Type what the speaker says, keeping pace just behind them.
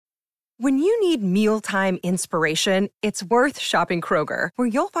When you need mealtime inspiration, it's worth shopping Kroger, where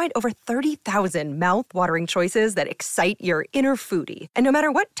you'll find over 30,000 mouth-watering choices that excite your inner foodie. And no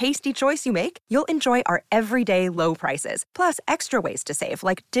matter what tasty choice you make, you'll enjoy our everyday low prices, plus extra ways to save,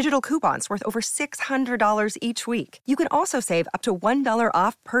 like digital coupons worth over $600 each week. You can also save up to $1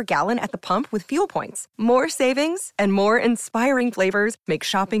 off per gallon at the pump with fuel points. More savings and more inspiring flavors make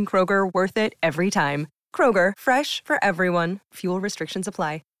shopping Kroger worth it every time. Kroger, fresh for everyone. Fuel restrictions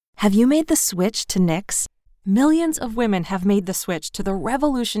apply. Have you made the switch to Knix? Millions of women have made the switch to the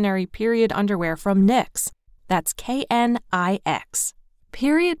revolutionary period underwear from Knix. That's Knix.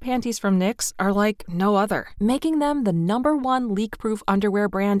 Period panties from Knix are like no other, making them the #1 leak-proof underwear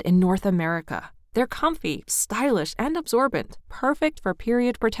brand in North America. They're comfy, stylish, and absorbent, perfect for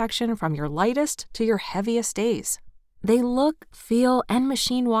period protection from your lightest to your heaviest days. They look, feel, and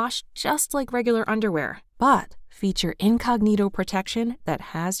machine wash just like regular underwear, but feature incognito protection that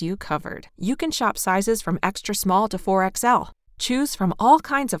has you covered. You can shop sizes from extra small to 4XL. Choose from all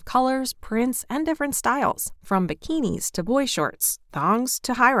kinds of colors, prints, and different styles, from bikinis to boy shorts, thongs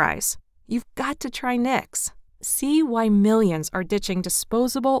to high-rise. You've got to try Knix. See why millions are ditching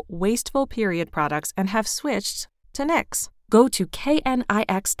disposable, wasteful period products and have switched to Knix. Go to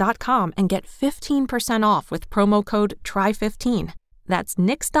knix.com and get 15% off with promo code TRY15. That's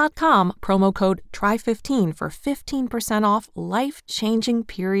Knix.com, promo code TRY15 for 15% off life-changing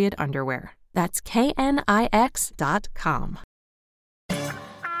period underwear. That's knix.com.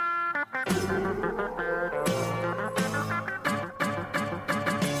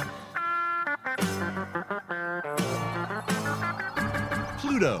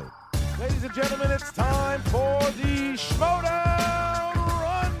 Pluto. Ladies and gentlemen, it's time for the Schmoedown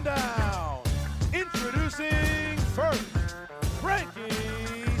Rundown. Introducing first, Frankie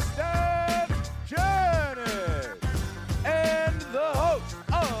Stanjanik, and the host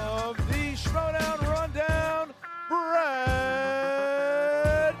of the Schmoedown Rundown, Brad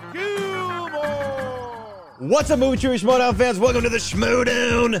Gilmore. What's up, Movie Trivia Schmoedown fans? Welcome to the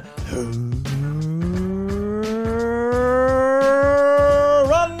Schmoedown Rundown.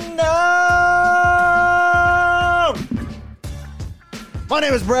 My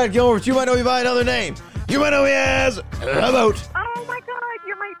name is Brad Gilmore, but you might know me by another name. You might know me as a boat. Oh my God,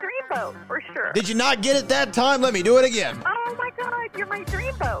 you're my dream boat, for sure. Did you not get it that time? Let me do it again. Oh my God, you're my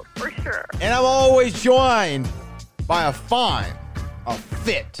dream boat, for sure. And I'm always joined by a fine, a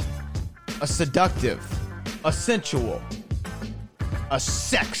fit, a seductive, a sensual, a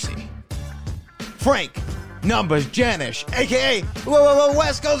sexy Frank Numbers Janish, a.k.a.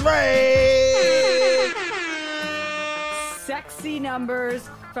 West Coast Ray. Sexy numbers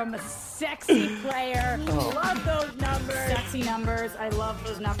from a sexy player. Love those numbers. Sexy numbers. I love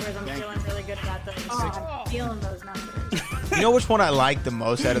those numbers. I'm feeling really good about those. I'm feeling those numbers. You know which one I like the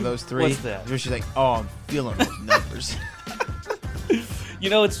most out of those three? What's that? Where she's like, oh, I'm feeling those numbers. You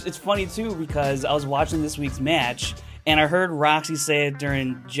know, it's funny, too, because I was watching this week's match, and I heard Roxy say it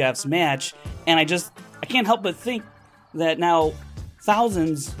during Jeff's match, and I can't help but think that now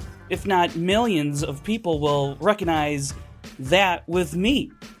thousands, if not millions of people will recognize that with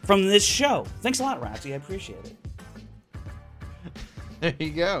me from this show. Thanks a lot, Roxy. I appreciate it. There you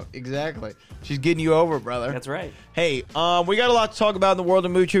go. Exactly. She's getting you over, brother. That's right. Hey, we got a lot to talk about in the world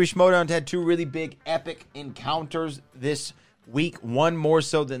of Movie Trivia Schmoedown. Had two really big, epic encounters this week, one more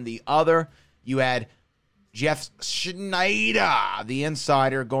so than the other. You had Jeff Schneider, the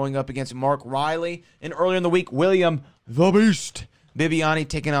insider, going up against Mark Riley. And earlier in the week, William the Beast Bibiani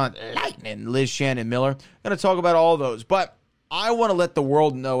taking on Lightning, Liz Shannon Miller. Going to talk about all those. But I want to let the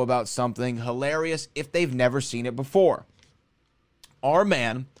world know about something hilarious if they've never seen it before. Our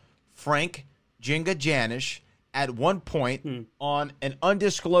man, Frank Jinga Janish, at one point on an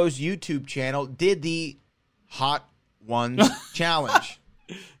undisclosed YouTube channel, did the Hot Ones Challenge.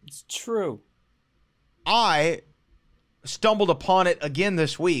 It's true. I stumbled upon it again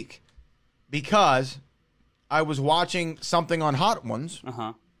this week because I was watching something on Hot Ones,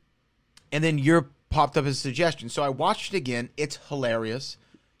 and then your popped up as a suggestion. So I watched it again. It's hilarious.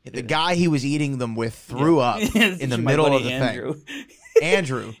 The guy he was eating them with threw up in the middle of the Andrew. thing.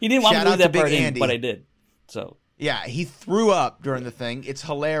 Andrew. He didn't want Shout to out leave that Big part in, Andy. but I did. So Yeah, he threw up during the thing. It's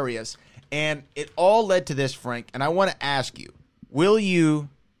hilarious. And it all led to this, Frank, and I want to ask you, will you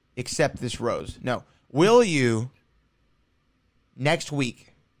accept this rose? No. Will you, next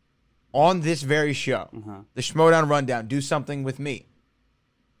week, on this very show, the Schmoedown Rundown, do something with me?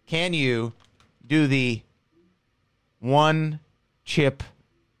 Can you do the one chip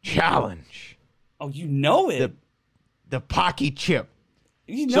challenge? Oh, you know it. The Pocky chip.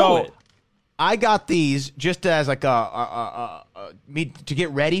 You know it. I got these just as like me to get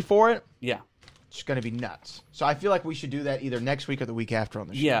ready for it. Yeah. It's going to be nuts. So I feel like we should do that either next week or the week after on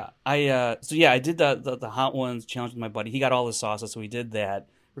the show. Yeah, I did the Hot Ones challenge with my buddy. He got all the sauces, so we did that.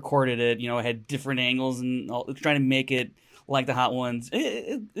 Recorded it. I had different angles and trying to make it like the Hot Ones.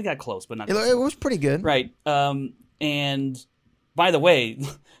 It got close, but not. It was pretty good, right? And by the way,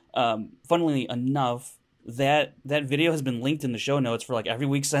 funnily enough, that video has been linked in the show notes for like every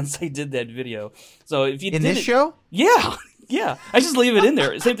week since I did that video. So if you in this show, yeah. Yeah, I just leave it in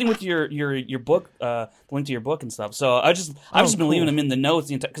there. Same thing with your book, the link to your book and stuff. So I've just been leaving them in the notes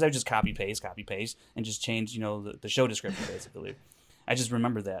because I just copy paste, and just change the show description basically. I just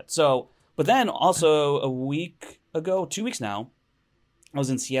remember that. So, but then also a week ago, 2 weeks now, I was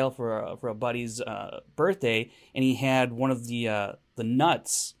in Seattle for a buddy's birthday, and he had one of the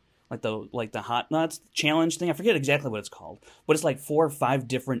nuts, like the hot nuts challenge thing. I forget exactly what it's called, but it's like 4 or 5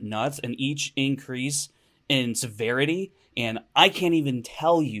 different nuts, and each increase in severity. And I can't even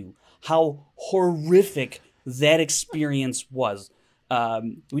tell you how horrific that experience was.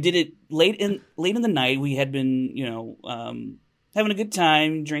 We did it late in the night. We had been, having a good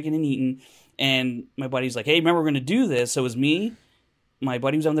time, drinking and eating. And my buddy's like, "Hey, remember we're going to do this?" So it was me, my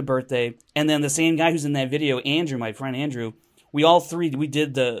buddy who's on the birthday, and then the same guy who's in that video, Andrew, my friend Andrew. We all three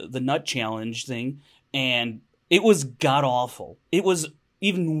did the nut challenge thing, and it was god awful. It was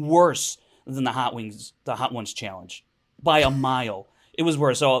even worse than the Hot Ones challenge. By a mile. It was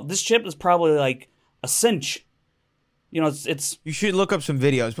worse. So this chip is probably like a cinch. It's You should look up some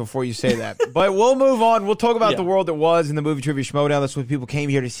videos before you say that. But we'll move on. We'll talk about the world that was in the Movie Trivia Schmodown. That's what people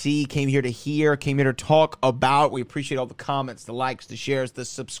came here to see, came here to hear, came here to talk about. We appreciate all the comments, the likes, the shares, the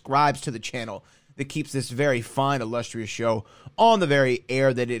subscribes to the channel that keeps this very fine, illustrious show on the very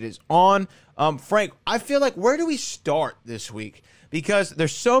air that it is on. Frank, I feel like where do we start this week? Because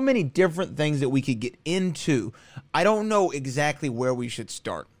there's so many different things that we could get into. I don't know exactly where we should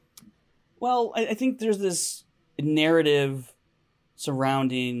start. Well, I think there's this narrative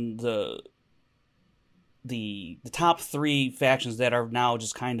surrounding the top 3 factions that are now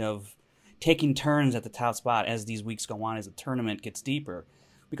just kind of taking turns at the top spot as these weeks go on, as the tournament gets deeper.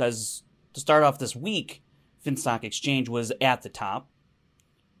 Because to start off this week, Finstock Exchange was at the top.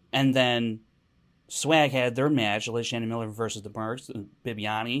 And then Swag had their match, Liz Shannon Miller versus the Mercs,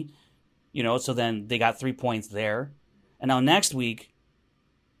 Bibiani, so then they got 3 points there. And now next week,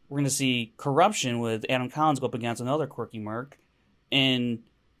 we're going to see Corruption with Adam Collins go up against another quirky Merc in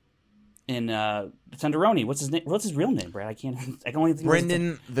Tenderoni. What's his name? What's his real name, Brad? I can only think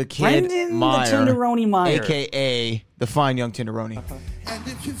Brendan the Kid Meyer, the Tenderoni Meyer, a.k.a. the fine young Tenderoni. And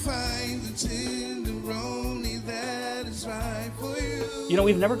if you find the Tenderoni that is right for you.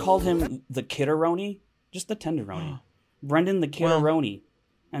 We've never called him the Kidderoni, just the Tenderoni. Brendan the Kidderoni.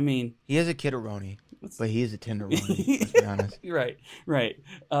 I mean, he is a Kidderoni, but he is a Tenderoni. Let's be honest. Right.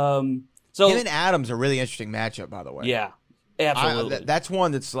 So him and Adam's a really interesting matchup, by the way. Yeah, absolutely. That's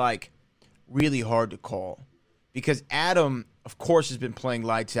one that's like really hard to call because Adam, of course, has been playing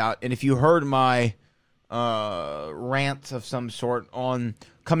lights out. And if you heard my rant of some sort on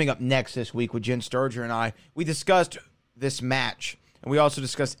coming up next this week with Jen Sturger and I, we discussed this match. And we also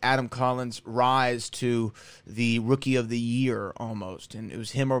discussed Adam Collins' rise to the Rookie of the Year almost. And it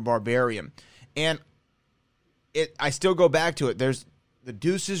was him or Barbarian. And I still go back to it. There's the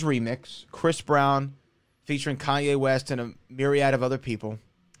Deuces remix, Chris Brown featuring Kanye West and a myriad of other people.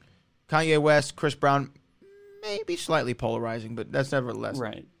 Kanye West, Chris Brown, maybe slightly polarizing, but that's nevertheless.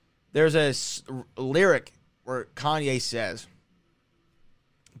 Right. There's a lyric where Kanye says,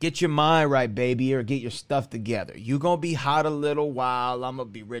 "Get your mind right, baby, or get your stuff together. You gonna be hot a little while, I'm gonna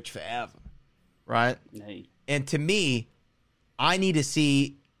be rich forever." Right? Hey. And to me, I need to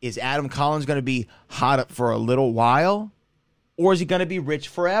see, is Adam Collins gonna be hot for a little while, or is he gonna be rich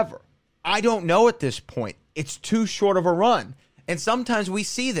forever? I don't know at this point. It's too short of a run. And sometimes we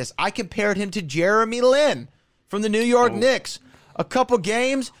see this. I compared him to Jeremy Lin from the New York Knicks. A couple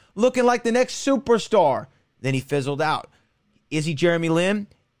games, looking like the next superstar. Then he fizzled out. Is he Jeremy Lin?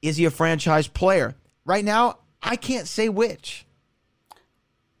 Is he a franchise player? Right now, I can't say which.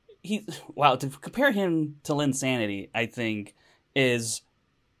 To compare him to Linsanity, I think, is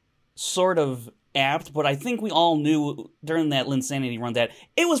sort of apt, but I think we all knew during that Linsanity run that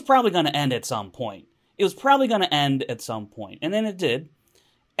it was probably going to end at some point. And then it did.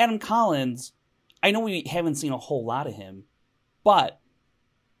 Adam Collins, I know we haven't seen a whole lot of him, but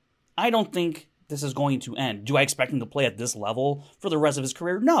I don't think this is going to end. Do I expect him to play at this level for the rest of his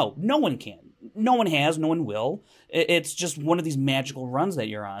career? No, no one can. No one has, no one will. It's just one of these magical runs that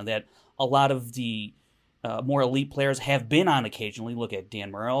you're on that a lot of the more elite players have been on occasionally. Look at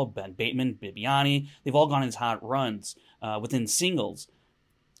Dan Murrell, Ben Bateman, Bibiani. They've all gone in hot runs within singles.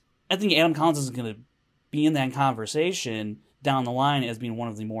 I think Adam Collins is going to be in that conversation down the line as being one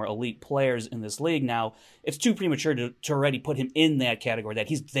of the more elite players in this league. Now, it's too premature to already put him in that category, that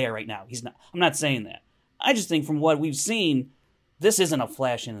he's there right now. He's not. I'm not saying that. I just think from what we've seen, this isn't a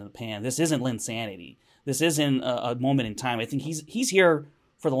flash in the pan. This isn't Linsanity. This isn't a moment in time. I think he's here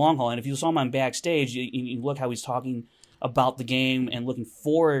for the long haul. And if you saw him on backstage, you look how he's talking about the game and looking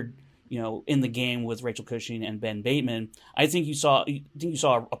forward, in the game with Rachel Cushing and Ben Bateman. I think you saw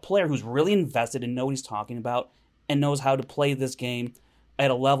a player who's really invested and knows what he's talking about and knows how to play this game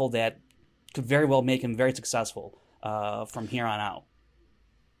at a level that could very well make him very successful from here on out.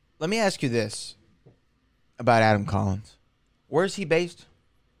 Let me ask you this about Adam Collins. Where is he based?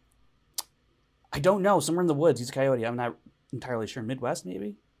 I don't know. Somewhere in the woods. He's a Coyote. I'm not entirely sure. Midwest,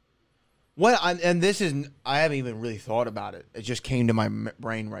 maybe? Well, I haven't even really thought about it. It just came to my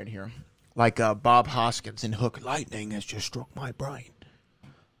brain right here. Like Bob Hoskins in Hook. Lightning has just struck my brain.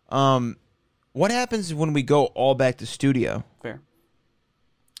 What happens when we go all back to studio? Fair.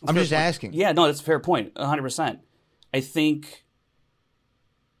 I'm just asking. Yeah, no, that's a fair point. 100%. I think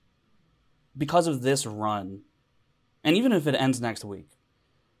because of this run, and even if it ends next week,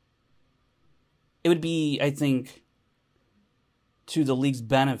 it would be, I think, to the league's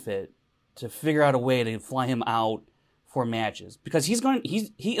benefit to figure out a way to fly him out for matches, because he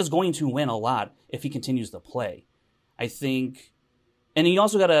is going to win a lot if he continues to play. I think, and you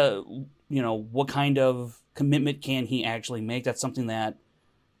also got to, what kind of commitment can he actually make? That's something that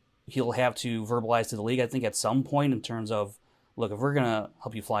he'll have to verbalize to the league, I think, at some point, in terms of, look, if we're gonna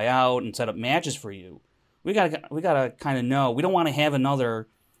help you fly out and set up matches for you, we gotta kind of know. We don't want to have another,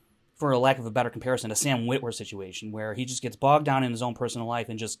 for a lack of a better comparison, a Sam Whitwer situation where he just gets bogged down in his own personal life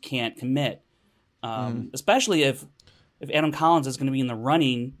and just can't commit. Especially if Adam Collins is going to be in the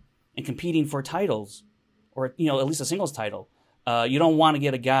running and competing for titles, or at least a singles title. You don't want to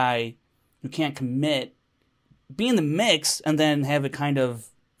get a guy who can't commit, be in the mix, and then have it kind of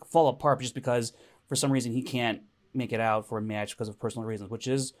fall apart just because for some reason he can't make it out for a match because of personal reasons, which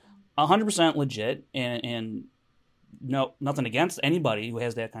is 100% legit, and no, nothing against anybody who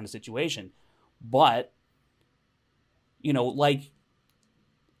has that kind of situation. But,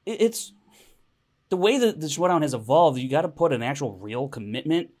 it's the way that the Schmoedown has evolved. You got to put an actual real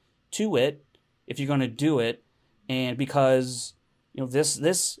commitment to it if you're going to do it. And because,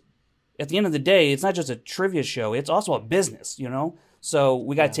 this at the end of the day, it's not just a trivia show. It's also a business, So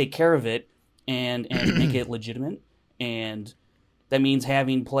we got to take care of it and make it legitimate. And that means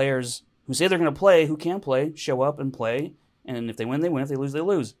having players who say they're going to play, who can play, show up and play. And if they win, they win. If they lose, they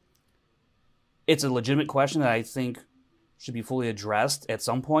lose. It's a legitimate question that I think should be fully addressed at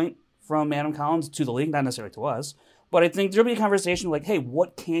some point from Adam Collins to the league, not necessarily to us. But I think there'll be a conversation like, hey,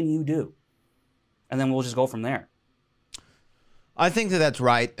 what can you do? And then we'll just go from there. I think that's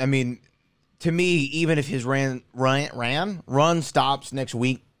right. I mean, to me, even if his run stops next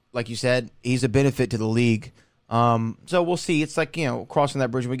week, like you said, he's a benefit to the league. So we'll see. It's like, crossing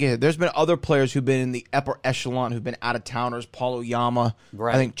that bridge when we get here. There's been other players who've been in the upper echelon who've been out-of-towners. Paul Oyama,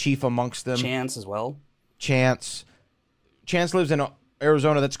 right. I think chief amongst them. Chance as well. Chance lives in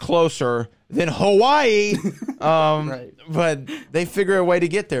Arizona. That's closer than Hawaii. Right. But they figure a way to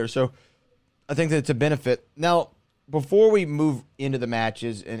get there. So I think that it's a benefit. Now, before we move into the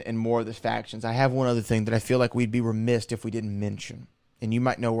matches and more of the factions, I have one other thing that I feel like we'd be remiss if we didn't mention. And you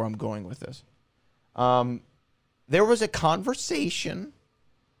might know where I'm going with this. There was a conversation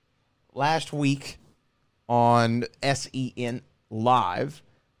last week on SEN Live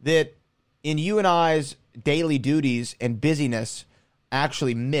that in you and I's daily duties and busyness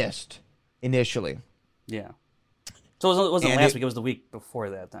actually missed initially. Yeah. So it wasn't last week. It was the week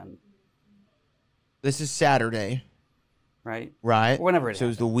before that then. This is Saturday. Right? Right. Or whenever it So it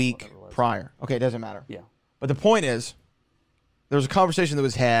was the week prior. Okay, it doesn't matter. Yeah. But the point is, there was a conversation that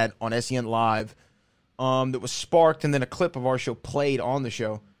was had on SEN Live that was sparked, and then a clip of our show played on the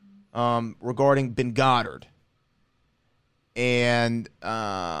show regarding Ben Goddard. And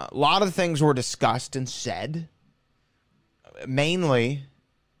a lot of things were discussed and said. Mainly,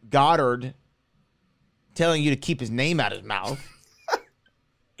 Goddard telling you to keep his name out of his mouth.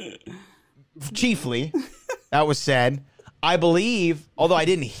 Chiefly, that was said. I believe, although I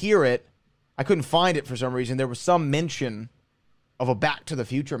didn't hear it, I couldn't find it for some reason, there was some mention of a Back to the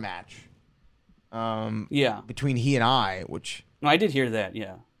Future match. Between he and I, which... No, I did hear that,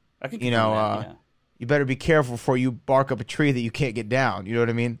 yeah. I could that. You better be careful before you bark up a tree that you can't get down. You know what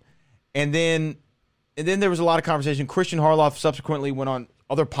I mean? And then there was a lot of conversation. Christian Harloff subsequently went on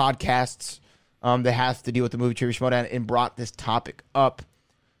other podcasts that has to deal with the Movie Trivia Schmodown and brought this topic up.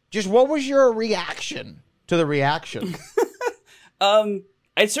 Just what was your reaction to the reaction?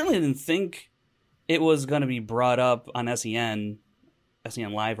 I certainly didn't think it was going to be brought up on SEN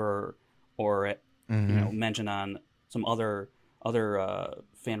Live, or mentioned on some other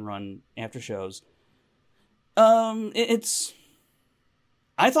fan run after shows. I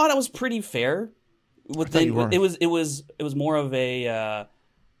thought it was pretty fair. It was more of a.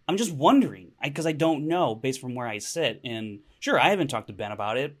 I'm just wondering because I don't know based from where I sit, and sure, I haven't talked to Ben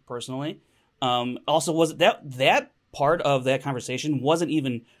about it personally. Also, was that part of that conversation wasn't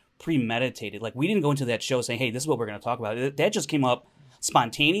even premeditated. Like we didn't go into that show saying, "Hey, this is what we're going to talk about." That just came up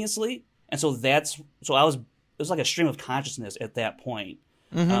spontaneously, and so it was like a stream of consciousness at that point.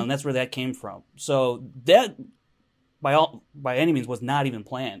 Mm-hmm. That's where that came from. So that by any means was not even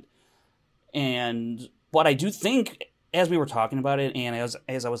planned. But I do think, as we were talking about it, and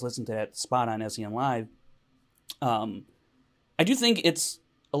as I was listening to that spot on SEN Live, I do think it's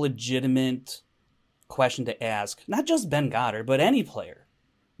a legitimate question to ask, not just Ben Goddard, but any player,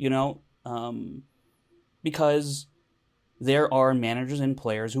 because there are managers and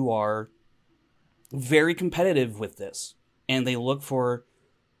players who are very competitive with this, and they look for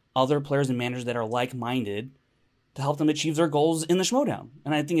other players and managers that are like-minded to help them achieve their goals in the Schmodown.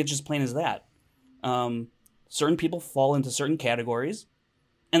 And I think it's just plain as that. Certain people fall into certain categories,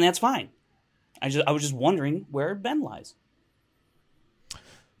 and that's fine. I was just wondering where Ben lies.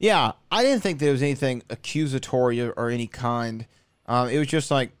 Yeah, I didn't think there was anything accusatory or any kind. It was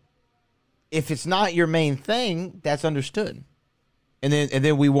just like, if it's not your main thing, that's understood, and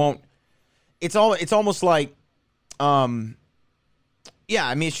then we won't. It's almost like, yeah.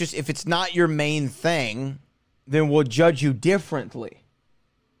 I mean, it's just if it's not your main thing, then we'll judge you differently.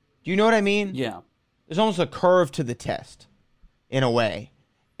 Do you know what I mean? Yeah. There's almost a curve to the test, in a way,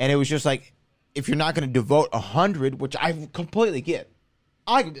 and it was just like, if you're not going to devote 100, which I completely get.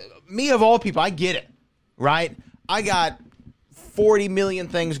 Me of all people, I get it, right? I got 40 million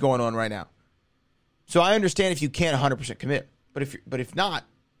things going on right now. So I understand if you can't 100% commit. But if not,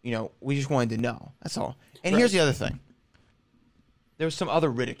 we just wanted to know. That's all. And here's the other thing. There was some other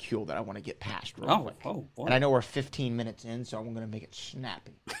ridicule that I want to get past real quick. Boy. And I know we're 15 minutes in, so I'm going to make it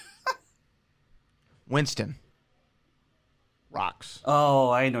snappy. Winston. Rocks. Oh,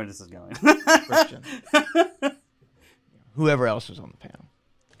 I know where this is going. Christian. Whoever else was on the panel.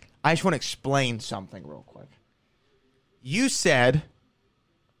 I just want to explain something real quick. You said,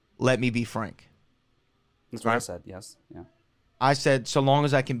 "Let me be Frank." That's what I said, yes. Yeah. I said, "So long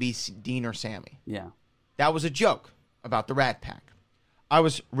as I can be Dean or Sammy." Yeah. That was a joke about the Rat Pack. I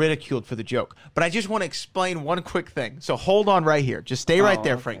was ridiculed for the joke. But I just want to explain one quick thing. So hold on right here. Just stay right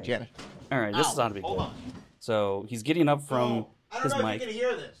there, Frank Janet. All right, this is ought to be good. So he's getting up from his mic. I don't know if you can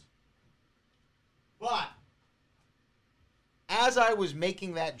hear this. But as I was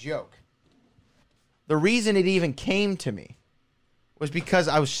making that joke, the reason it even came to me was because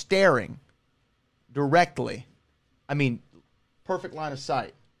I was staring directly, perfect line of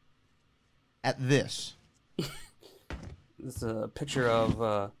sight, at this. This is a picture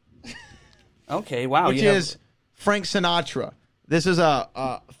of, okay, wow. Which is Frank Sinatra. This is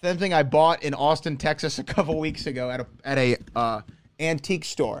a thing I bought in Austin, Texas a couple weeks ago at a antique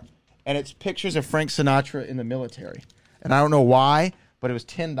store. And it's pictures of Frank Sinatra in the military. And I don't know why, but it was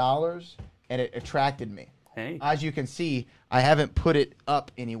 $10, and it attracted me. Hey. As you can see, I haven't put it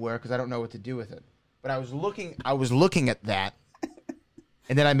up anywhere because I don't know what to do with it. But I was looking at that,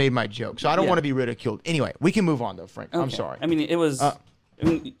 and then I made my joke. So I don't want to be ridiculed. Anyway, we can move on, though, Frank. Okay. I'm sorry. It was...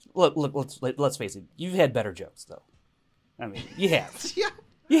 look, let's face it. You've had better jokes, though. You have. Yeah.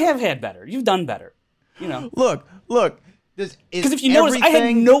 You have had better. You've done better. Look. Because if you notice, I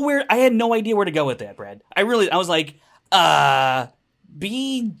had no idea where to go with that, Brad. I was like,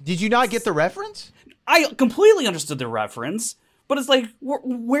 Did you not get the reference? I completely understood the reference, but it's like,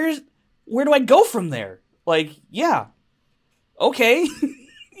 where do I go from there? Like, yeah, okay,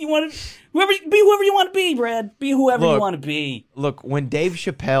 you want to be whoever you want to be, Brad. Be whoever you want to be. Look, when Dave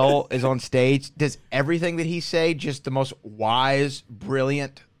Chappelle is on stage, does everything that he say just the most wise,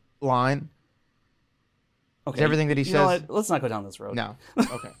 brilliant line? Okay, is everything that he says. You know what? Let's not go down this road. No.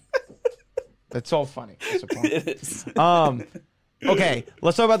 Okay. That's all funny. That's the point. It is. Okay,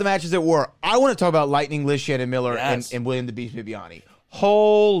 let's talk about the matches that were. I want to talk about Lightning Liz Shannon Miller and William the Beast Bibiani.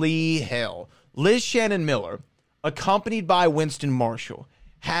 Holy hell. Liz Shannon Miller, accompanied by Winston Marshall,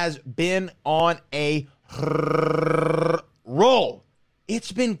 has been on a roll.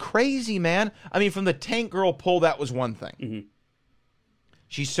 It's been crazy, man. From the Tank Girl pull, that was one thing. Mm-hmm.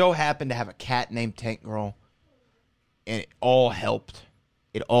 She so happened to have a cat named Tank Girl, and it all helped.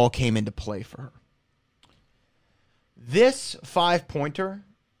 it all came into play for her. This 5-pointer.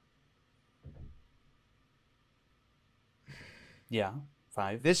 Yeah,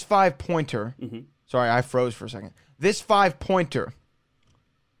 5. This 5-pointer. Sorry, I froze for a second. This 5-pointer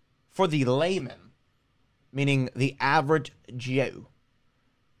for the layman, meaning the average Joe,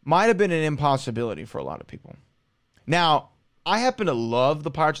 might have been an impossibility for a lot of people. Now, I happen to love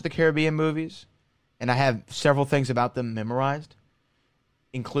the Pirates of the Caribbean movies, and I have several things about them memorized,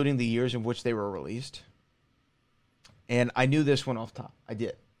 including the years in which they were released. And I knew this one off top. I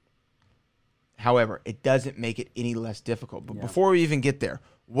did. However, it doesn't make it any less difficult. But before we even get there,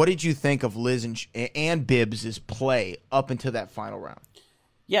 what did you think of Liz and Bibbs' play up into that final round?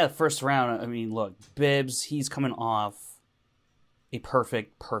 Yeah, the first round, I mean, look, Bibbs, he's coming off a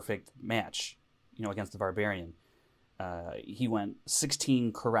perfect match, against the Barbarian. He went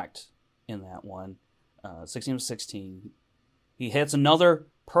 16 correct in that one. 16 of 16. He hits another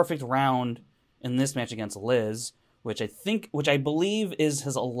perfect round in this match against Liz, which I believe is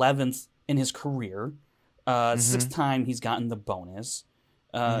his 11th in his career. Sixth time he's gotten the bonus.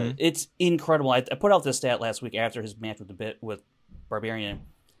 It's incredible. I put out this stat last week after his match with Barbarian.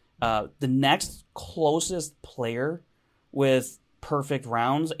 The next closest player with perfect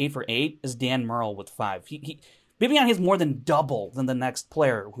rounds, 8 for 8, is Dan Murrell with 5. Bibiani has more than double than the next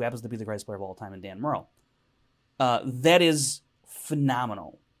player, who happens to be the greatest player of all time, in Dan Murrell. That is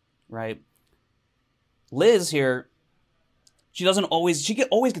phenomenal, right? Liz here, she always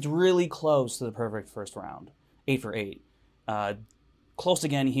gets really close to the perfect first round, 8 for 8. Close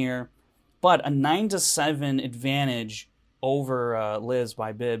again here, but a 9-7 advantage over Liz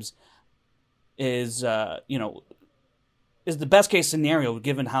by Bibbs is the best case scenario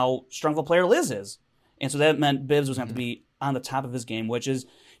given how strong of a player Liz is. And so that meant Bibbs was going to have to be on the top of his game, which is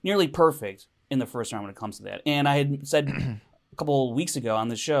nearly perfect in the first round when it comes to that. And I had said a couple of weeks ago on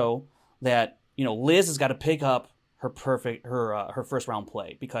the show that Liz has got to pick up her first round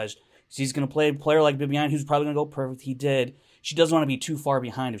play, because she's going to play a player like Bibiani who's probably going to go perfect. He did. She doesn't want to be too far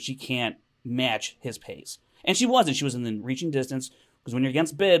behind if she can't match his pace. And she wasn't. She was in the reaching distance, because when you're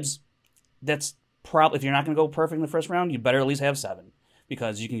against Bibbs, that's probably, if you're not going to go perfect in the first round, you better at least have 7,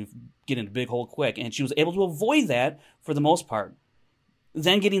 because you can get in a big hole quick. And she was able to avoid that for the most part.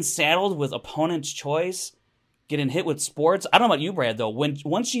 Then getting saddled with opponent's choice, getting hit with sports. I don't know about you, Brad, though.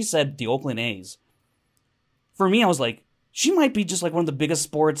 Once she said the Oakland A's, for me, I was like, she might be just like one of the biggest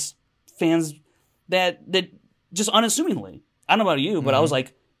sports fans that just unassumingly. I don't know about you, but I was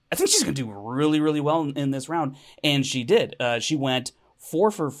like, I think she's going to do really, really well in this round. And she did. She went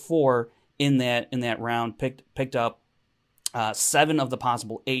 4 for 4 in that round, picked up 7 of the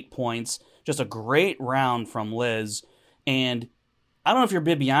possible 8 points. Just a great round from Liz. And I don't know if you're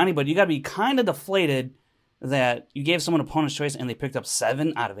Bibiani, but you got to be kind of deflated that you gave someone opponent's choice and they picked up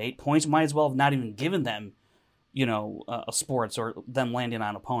 7 out of 8 points. Might as well have not even given them, a sports or them landing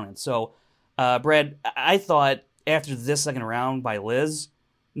on opponents. So, Brad, I thought after this second round by Liz,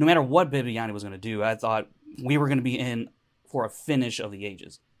 no matter what Bibiani was going to do, I thought we were going to be in for a finish of the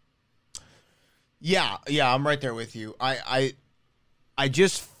ages. Yeah, I'm right there with you. I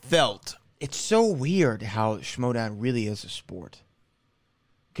just felt it's so weird how Schmoedown really is a sport,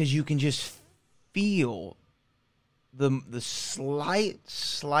 because you can just feel the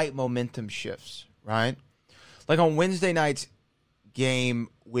slight momentum shifts, right? Like on Wednesday night's game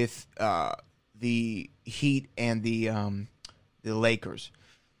with the Heat and the Lakers.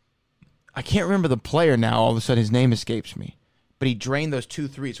 I can't remember the player now. All of a sudden, his name escapes me. But he drained those 2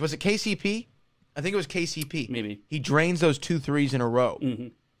 threes. Was it KCP? I think it was KCP. Maybe. He drains those 2 threes in a row. Mm-hmm.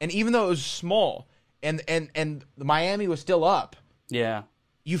 And even though it was small, and Miami was still up, yeah,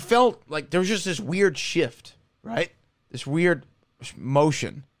 you felt like there was just this weird shift, right? This weird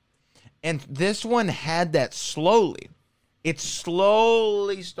motion. And this one had that slowly. It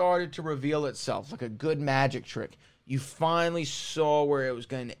slowly started to reveal itself like a good magic trick. You finally saw where it was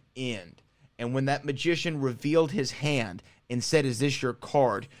going to end. And when that magician revealed his hand and said, "Is this your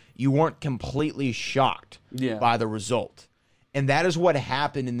card?" you weren't completely shocked by the result. And that is what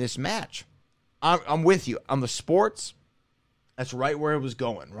happened in this match. I'm with you. On the sports, that's right where it was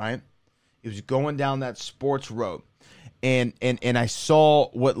going, right? It was going down that sports road. And I saw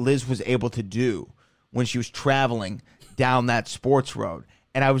what Liz was able to do when she was traveling down that sports road.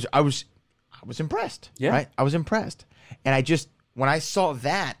 And I was impressed. Yeah. Right? I was impressed. And when I saw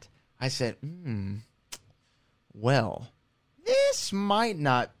that, I said, well, this might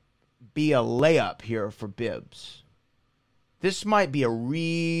not be a layup here for Bibbs. This might be a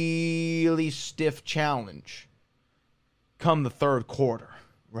really stiff challenge come the third quarter,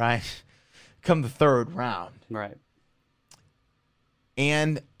 right? Come the third round. Right.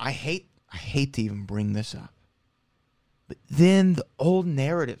 And I hate to even bring this up, but then the old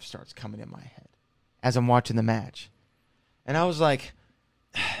narrative starts coming in my head as I'm watching the match. And I was like,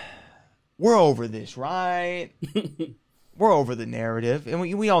 we're over this, right? We're over the narrative. And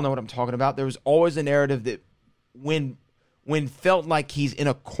we all know what I'm talking about. There was always a narrative that when felt like he's in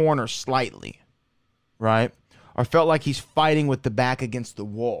a corner slightly, right? Or felt like he's fighting with the back against the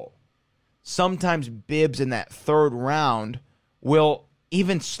wall. Sometimes Bibbs in that third round will,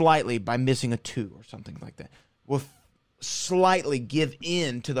 even slightly by missing a 2 or something like that, will slightly give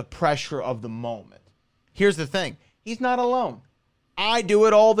in to the pressure of the moment. Here's the thing. He's not alone. I do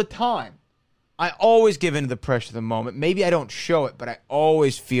it all the time. I always give in to the pressure of the moment. Maybe I don't show it, but I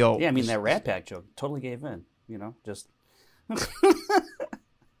always feel... Yeah, I mean, that Rat Pack joke totally gave in, just...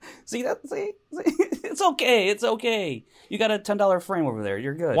 See, it's okay. It's okay. You got a $10 frame over there.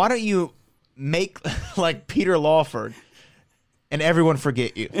 You're good. Why don't you make like Peter Lawford and everyone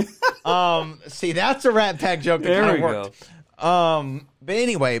forget you? See, that's a Rat Pack joke that kind of worked. But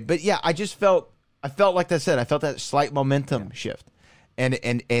anyway, yeah, I felt like I said, I felt that slight momentum shift.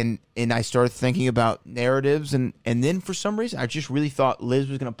 And I started thinking about narratives, and then for some reason, I just really thought Liz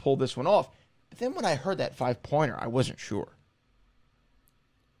was going to pull this one off. But then when I heard that 5-pointer, I wasn't sure.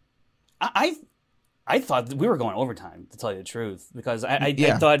 I thought that we were going overtime, to tell you the truth, because I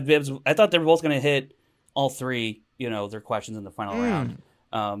thought Bibbs. I thought they were both going to hit all 3, their questions in the final round.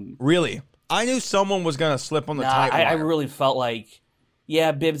 Really? I knew someone was going to slip on the tight wire. I really felt like,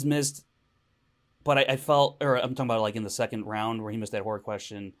 Bibbs missed, but I felt, or I'm talking about like in the second round where he missed that horror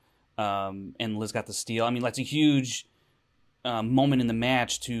question, and Liz got the steal. I mean, that's a huge moment in the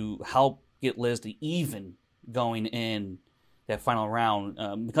match to help get Liz to even going in that final round,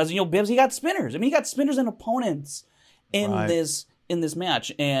 because Bibbs, he got spinners. I mean, he got spinners and opponents in this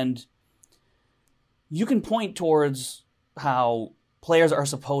match, and you can point towards how players are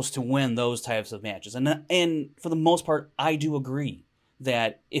supposed to win those types of matches, and for the most part, I do agree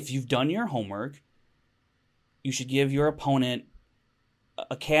that if you've done your homework, you should give your opponent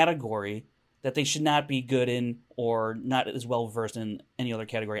a category that they should not be good in or not as well versed in any other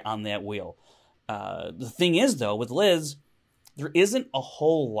category on that wheel. The thing is, though, with Liz, there isn't a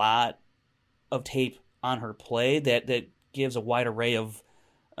whole lot of tape on her play that gives a wide array of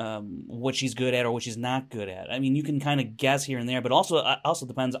what she's good at or what she's not good at. I mean, you can kind of guess here and there, but also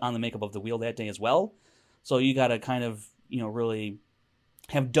depends on the makeup of the wheel that day as well. So you got to kind of, really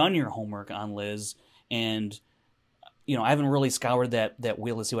have done your homework on Liz. And, I haven't really scoured that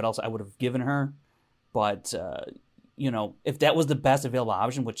wheel to see what else I would have given her. But, if that was the best available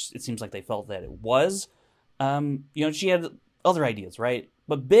option, which it seems like they felt that it was, she had other ideas, right?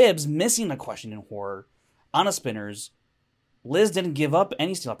 But Bibbs missing a question in horror on a spinners, Liz didn't give up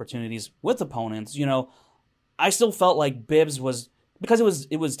any steal opportunities with opponents. I still felt like Bibbs was, because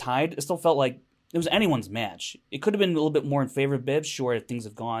it was tied, it still felt like it was anyone's match. It could have been a little bit more in favor of Bibbs, sure, if things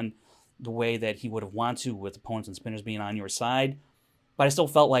have gone the way that he would have wanted to with opponents and spinners being on your side. But I still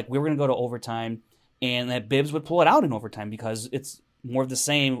felt like we were going to go to overtime and that Bibbs would pull it out in overtime because it's more of the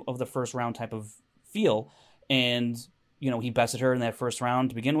same of the first round type of feel. And he bested her in that first round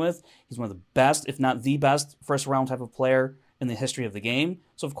to begin with. He's one of the best, if not the best, first round type of player in the history of the game.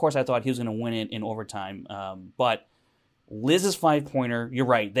 So, of course, I thought he was going to win it in overtime. But Liz's 5-pointer, you're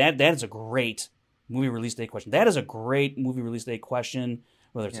right. That is a great movie release day question. That is a great movie release day question,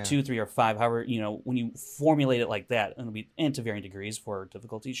 whether it's a 2, 3, or 5. However, when you formulate it like that, and it'll be to varying degrees for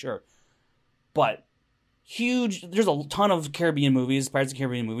difficulty, sure. But huge. There's a ton of Caribbean movies, Pirates of the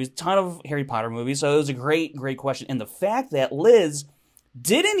Caribbean movies, ton of Harry Potter movies. So it was a great, great question. And the fact that Liz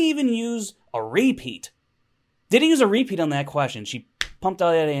didn't even use a repeat. Didn't use a repeat on that question. She pumped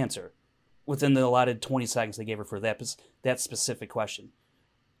out that answer within the allotted 20 seconds they gave her for that specific question.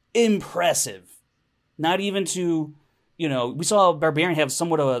 Impressive. Not even to, we saw Barbarian have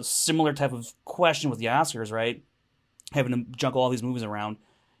somewhat of a similar type of question with the Oscars, right? Having to juggle all these movies around.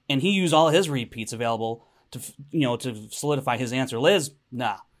 And he used all his repeats available to solidify his answer. Liz,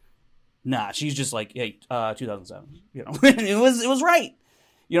 nah. She's just like, hey, 2007. it was right.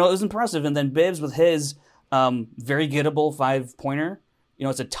 It was impressive. And then Bibbs with his very gettable 5-pointer.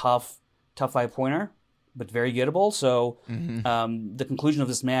 It's a tough 5-pointer, but very gettable. So the conclusion of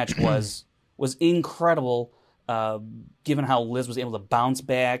this match was incredible, given how Liz was able to bounce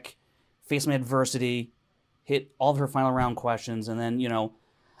back, face some adversity, hit all of her final round questions, and then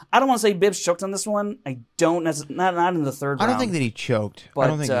I don't want to say Bibbs choked on this one. I don't necessarily, not in the third round. I don't think that he choked. But, I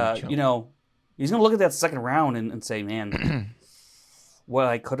don't think that he choked. He's going to look at that second round and say, man, what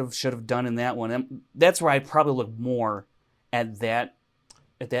I should have done in that one. And that's where I probably look more at that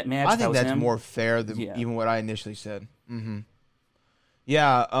match. I think that's more fair than even what I initially said. Mm-hmm.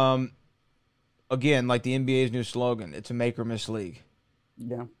 Yeah. Again, like the NBA's new slogan, it's a make or miss league.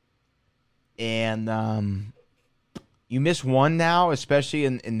 Yeah. And you miss one now, especially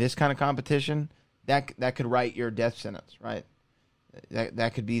in this kind of competition, that could write your death sentence, right?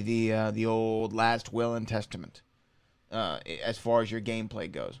 That could be the old last will and testament as far as your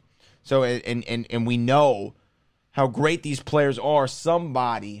gameplay goes. So and we know how great these players are.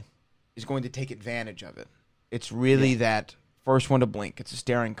 Somebody is going to take advantage of it. It's really that first one to blink. It's a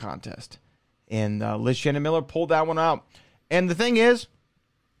staring contest. And Liz Shannon Miller pulled that one out. And the thing is,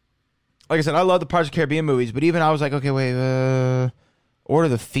 like I said, I love the Pirates of the Caribbean movies, but even I was like, okay, wait, Order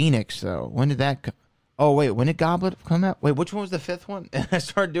of the Phoenix, though. When did that come? Oh, wait, when did Goblet come out? Wait, which one was the fifth one? And I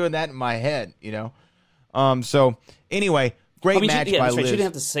started doing that in my head, you know? So, anyway, great match by Liz. She didn't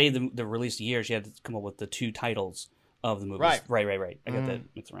have to say the release year. She had to come up with the 2 titles of the movie. Right. I got that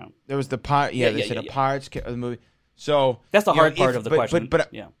mixed around. There was the Pirates of the movie. So that's the hard part of the question.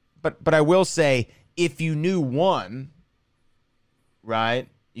 But I will say, if you knew one, right,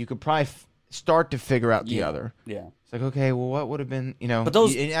 you could probably start to figure out the other. Yeah. It's like, okay, well, what would have been, you know? But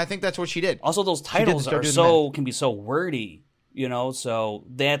those, I think that's what she did. Also, those titles can be so wordy, you know. So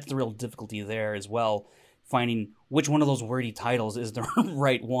that's the real difficulty there as well, finding which one of those wordy titles is the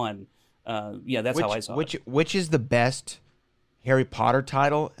right one. That's how I saw it. Which is the best Harry Potter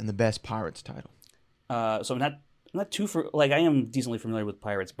title and the best Pirates title? So I'm not too I am decently familiar with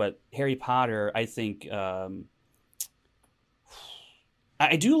Pirates, but Harry Potter, I think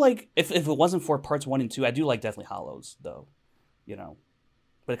I do like if it wasn't for parts 1 and 2, I do like Deathly Hallows though, you know,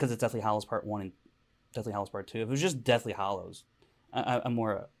 but because it's Deathly Hallows Part 1 and Deathly Hallows Part 2. If it was just Deathly Hallows, I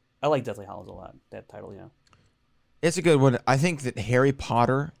like Deathly Hallows a lot. That title, yeah. It's a good one. I think that Harry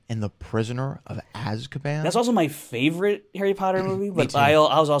Potter and the Prisoner of Azkaban. That's also my favorite Harry Potter movie, but I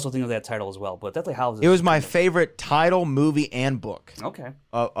was also thinking of that title as well. But Deathly Hallows. It was my favorite title, movie, and book. Okay.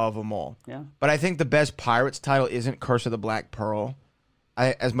 Of them all. Yeah. But I think the best Pirates title isn't Curse of the Black Pearl.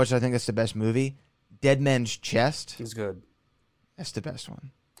 As much as I think it's the best movie, Dead Man's Chest is good. That's the best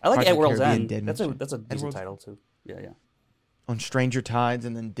one. I like At World's End. That's a decent title too. Yeah. On Stranger Tides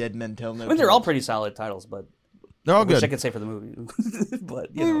and then Dead Men Tell No. I mean, they're all pretty solid titles, but they're all good. Wish I could say for the movie,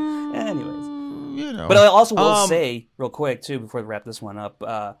 but you know. Anyways, you know. But I also will say real quick too before we wrap this one up,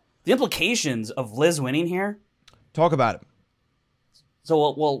 the implications of Liz winning here. Talk about it.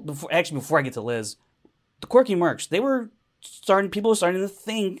 So before I get to Liz, the Quirky Mercs, people were starting to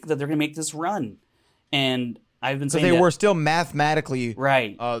think that they're going to make this run. And I've been saying they were still mathematically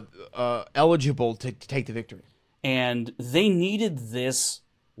right. Eligible to take the victory. And they needed this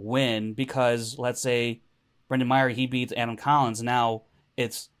win because, let's say, Brendan Meyer, he beats Adam Collins. Now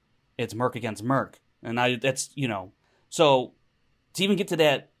it's Merc against Merc. And now that's, you know. So to even get to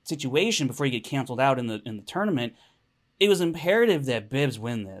that situation before you get canceled out in the tournament, it was imperative that Bibbs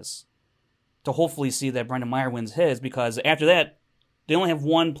win this to hopefully see that Brendan Meyer wins his, because after that, they only have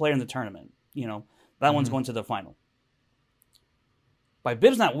one player in the tournament. You know, that one's going to the final. By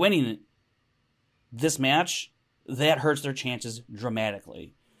Bibbs not winning this match, that hurts their chances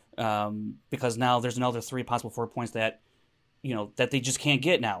dramatically, because now there's another 3 possible 4 points that, you know, that they just can't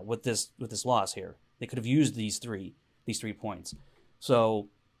get now with this loss here. They could have used these three points, so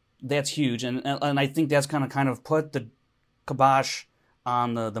that's huge, and I think that's kind of put the kibosh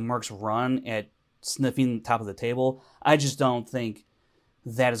on the Mercs' run at sniffing the top of the table. I just don't think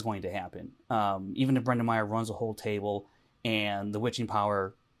that is going to happen. Even if Brendan Meyer runs the whole table and the Witching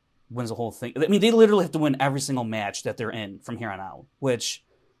Power wins the whole thing. I mean, they literally have to win every single match that they're in from here on out, which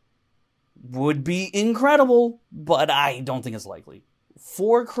would be incredible, but I don't think it's likely.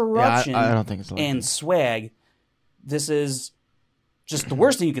 For Corruption I don't think it's likely. And Swag, this is just the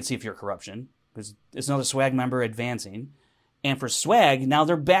worst thing you could see if you're Corruption, because it's another Swag member advancing. And for Swag, now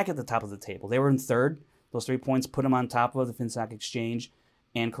they're back at the top of the table. They were in third. Those 3 points put them on top of the FinStock Exchange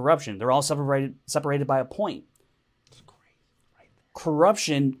and Corruption. They're all separated by a point. That's great. Right there.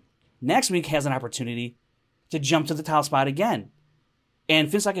 Corruption next week has an opportunity to jump to the top spot again. And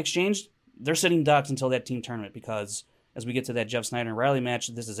FinStock Exchange, they're sitting ducks until that team tournament, because as we get to that Jeff Snyder and Riley match,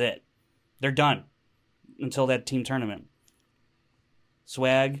 this is it. They're done until that team tournament.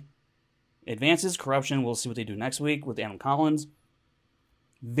 Swag advances. Corruption, we'll see what they do next week with Adam Collins.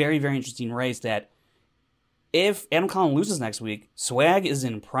 Very, very interesting race that if Adam Collins loses next week, Swag is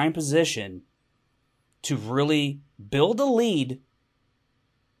in prime position to really build a lead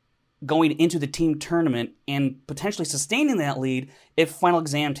going into the team tournament and potentially sustaining that lead if Final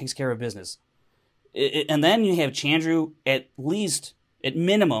Exam takes care of business. And then you have Chandru at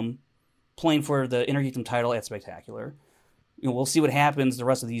minimum, playing for the Intergeekdom title at Spectacular. You know, we'll see what happens the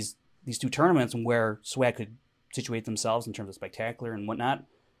rest of these 2 tournaments and where Swag could situate themselves in terms of spectacular and whatnot.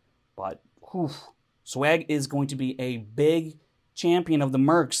 But Swag is going to be a big champion of the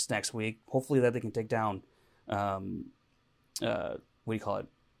Mercs next week. Hopefully that they can take down, what do you call it?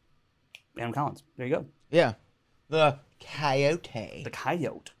 Adam Collins. There you go. Yeah. The Coyote. The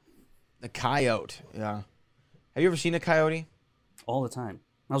Coyote. The Coyote, yeah. Have you ever seen a coyote? All the time.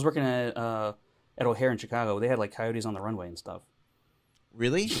 I was working at O'Hare in Chicago. They had like coyotes on the runway and stuff.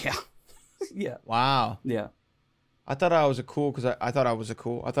 Really? Yeah. Yeah. Wow. Yeah. I thought I was cool because I thought I was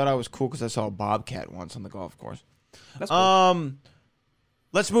cool because I saw a bobcat once on the golf course. That's cool.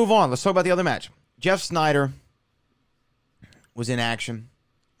 Let's move on. Let's talk about the other match. Jeff Snyder was in action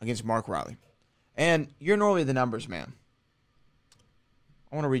against Mark Riley. And you're normally the numbers man.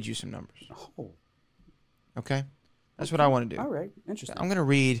 I want to read you some numbers. Oh. Okay? That's what I want to do. All right. Interesting. I'm going to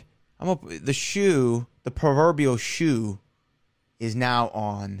read. The proverbial shoe is now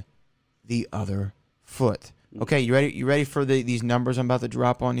on the other foot. Okay, you ready? You ready for these numbers I'm about to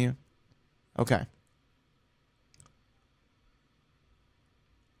drop on you? Okay.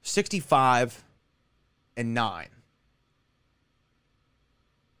 65-9.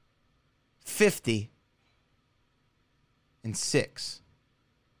 50-6.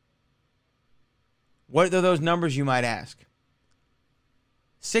 What are those numbers, you might ask?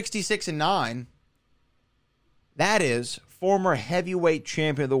 66-9. That is former heavyweight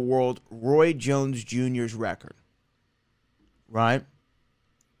champion of the world, Roy Jones Jr.'s record. Right?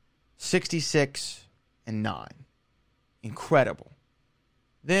 66-9. Incredible.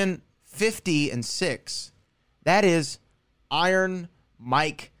 Then 50-6. That is Iron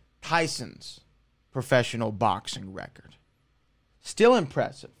Mike Tyson's professional boxing record. Still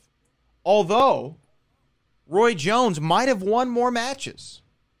impressive. Although Roy Jones might have won more matches.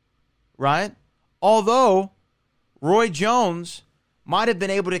 Right? Although Roy Jones might have been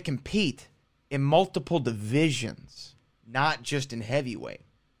able to compete in multiple divisions, not just in heavyweight.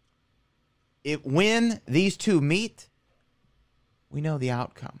 When these two meet, we know the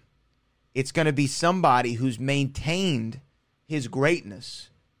outcome. It's going to be somebody who's maintained his greatness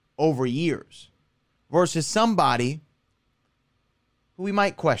over years versus somebody who we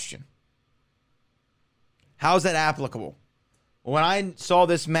might question. How's that applicable? When I saw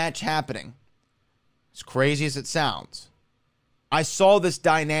this match happening, as crazy as it sounds, I saw this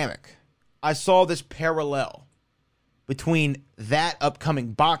dynamic. I saw this parallel between that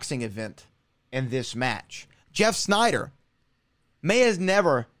upcoming boxing event and this match. Jeff Snyder may have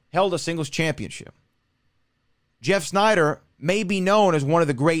never held a singles championship. Jeff Snyder may be known as one of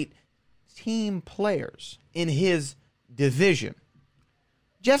the great team players in his division.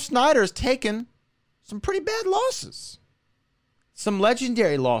 Jeff Snyder has taken some pretty bad losses. Some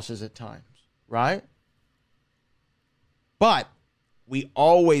legendary losses at times, right? But we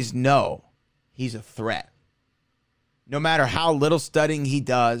always know he's a threat. No matter how little studying he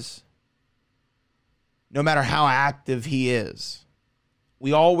does, no matter how active he is,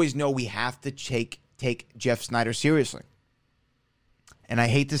 we always know we have to take Jeff Snyder seriously. And I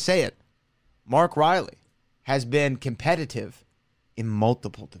hate to say it, Mark Riley has been competitive in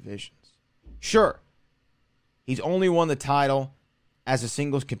multiple divisions. Sure, he's only won the title as a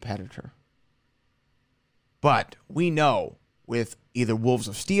singles competitor. But we know with either Wolves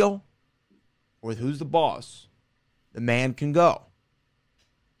of Steel or with Who's the Boss, the man can go.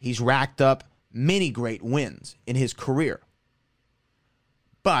 He's racked up many great wins in his career.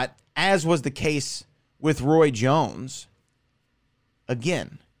 But as was the case with Roy Jones,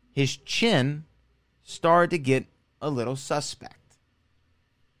 again, his chin started to get a little suspect.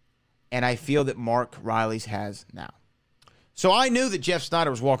 And I feel that Mark Riley's has now. So I knew that Jeff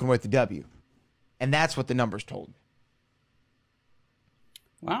Snyder was walking away with the W. And that's what the numbers told me.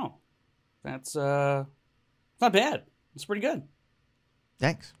 Wow. That's not bad. It's pretty good.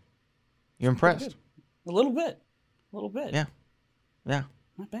 Thanks. You're impressed? A little bit. Yeah. Yeah.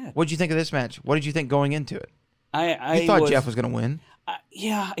 Not bad. What did you think of this match? What did you think going into it? I thought Jeff was going to win.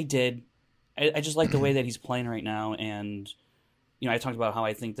 Yeah, I did. I just like the way that he's playing right now. And, you know, I talked about how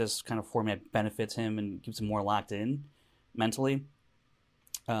I think this kind of format benefits him and keeps him more locked in mentally.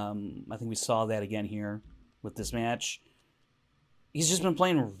 I think we saw that again here with this match. He's just been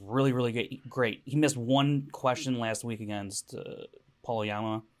playing really, really great. He missed one question last week against Paul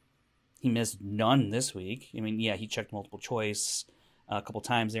Oyama. He missed none this week. I mean, yeah, he checked multiple choice a couple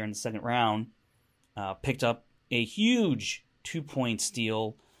times there in the second round. Picked up a huge 2-point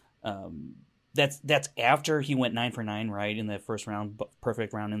steal. That's after he went 9 for 9, right, in that first round,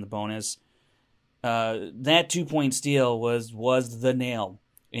 perfect round in the bonus. That 2-point steal was the nail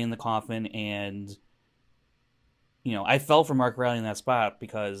in the coffin, and you know, I fell for Mark Riley in that spot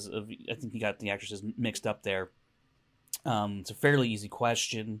because I think he got the actresses mixed up there. It's a fairly easy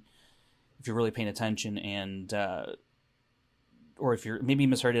question if you're really paying attention, and or if you're maybe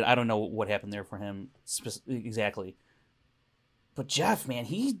misheard it. I don't know what happened there for him exactly. But Jeff, man, I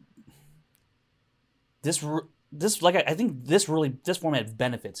think this format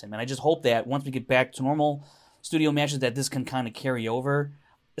benefits him, and I just hope that once we get back to normal studio matches, that this can kind of carry over.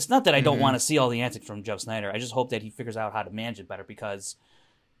 It's not that I don't want to see all the antics from Jeff Snyder. I just hope that he figures out how to manage it better, because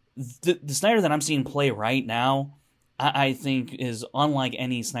the Snyder that I'm seeing play right now, I think is unlike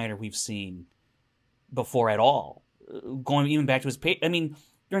any Snyder we've seen before at all. Going even back to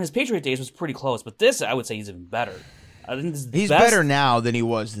during his Patriot days was pretty close, but this, I would say, he's even better. I think this is He's best, better now than he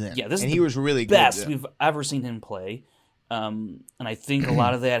was then. Yeah, this and is he was really good. Best we've ever seen him play, and I think a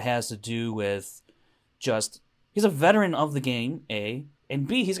lot of that has to do with just he's a veteran of the game, A, and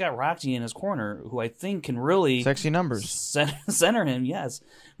B, he's got Roxy in his corner, who I think can really sexy numbers center him. Yes,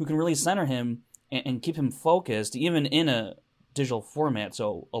 who can really center him and keep him focused, even in a digital format.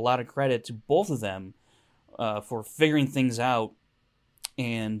 So a lot of credit to both of them for figuring things out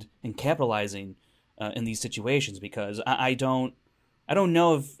and capitalizing in these situations, because I don't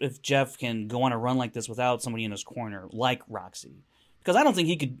know if Jeff can go on a run like this without somebody in his corner like Roxy, because I don't think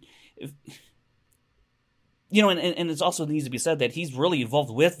he could. And it also needs to be said that he's really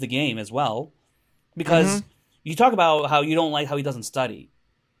involved with the game as well, because you talk about how you don't like how he doesn't study.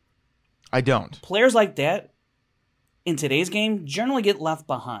 I don't. Players like that in today's game generally get left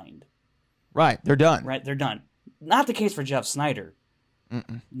behind. Right, they're done. Right, they're done. Not the case for Jeff Snyder.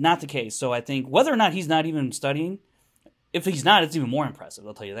 Not the case. So I think whether or not he's not even studying, if he's not, it's even more impressive.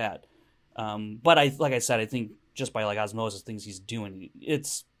 I'll tell you that. But like I said, I think just by osmosis, things he's doing,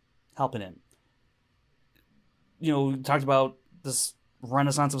 it's helping him. We talked about this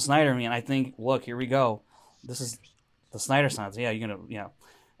renaissance of Snyder. I think, look, here we go. This is the Snyder Sons. Yeah, you're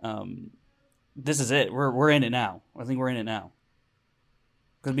gonna, this is it. We're in it now. I think we're in it now.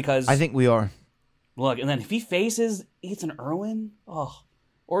 Because I think we are. Look, and then if he faces Ethan Irwin,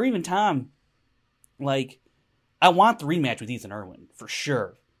 or even Tom, I want the rematch with Ethan Irwin for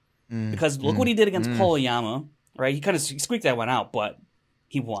sure. Because look what he did against Paul Oyama, right? He kind of squeaked that one out, but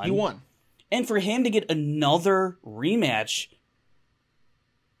he won. He won. And for him to get another rematch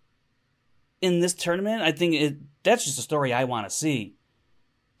in this tournament, I think that's just a story I want to see.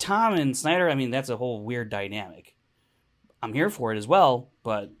 Tom and Snyder, that's a whole weird dynamic. I'm here for it as well,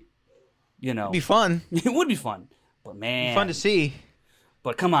 but, It'd be fun. It would be fun. But, man. It'd be fun to see.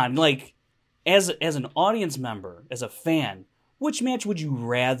 But come on, as an audience member, as a fan, which match would you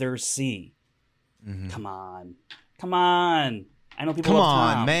rather see? Come on. I know people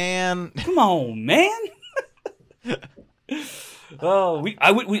love Tom. Man. Come on, man.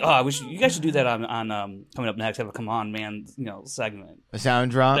 I wish you guys should do that on coming up next. Have a come on, man, segment. A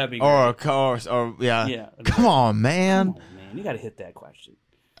sound drop, that'd be great. or yeah. Yeah. Come on, man. Come on, man. You got to hit that question.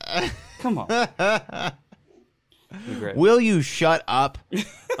 Come on. Great. Will you shut up?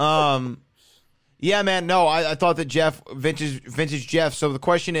 Yeah, man. No, I thought that Jeff vintage Jeff. So the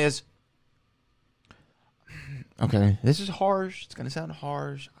question is. Okay, this is harsh. It's going to sound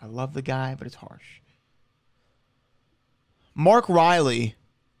harsh. I love the guy, but it's harsh. Mark Riley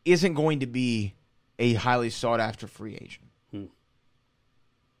isn't going to be a highly sought-after free agent.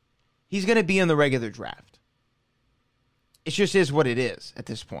 He's going to be in the regular draft. It just is what it is at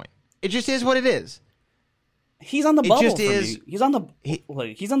this point. It just is what it is. He's on the bubble just for is, me. He's on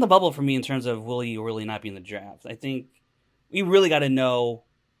the bubble for me in terms of will he or really not be in the draft. I think we really got to know.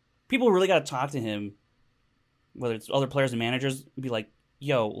 People really got to talk to him, whether it's other players and managers, be like,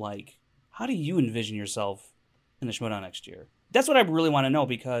 yo, how do you envision yourself in the Schmoedown next year? That's what I really want to know,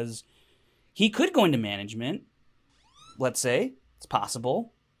 because he could go into management, let's say. It's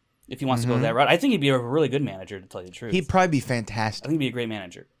possible, if he wants to go that route. I think he'd be a really good manager, to tell you the truth. He'd probably be fantastic. I think he'd be a great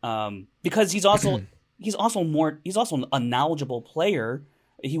manager. Because he's also a knowledgeable player.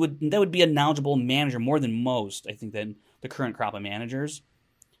 That would be a knowledgeable manager more than most, I think, than the current crop of managers.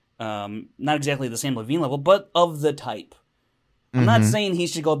 Not exactly the Sam Levine level, but of the type. I'm not saying he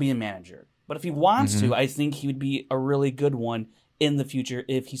should go be a manager, but if he wants to, I think he would be a really good one in the future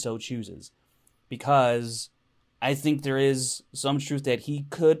if he so chooses. Because I think there is some truth that he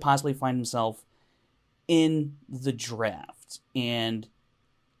could possibly find himself in the draft. And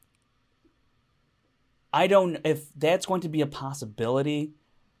I don't, if that's going to be a possibility,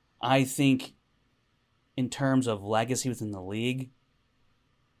 I think in terms of legacy within the league,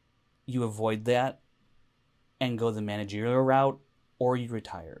 you avoid that and go the managerial route, or you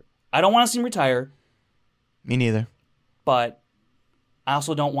retire. I don't want to see him retire. Me neither. But I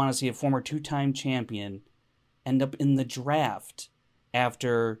also don't want to see a former two-time champion end up in the draft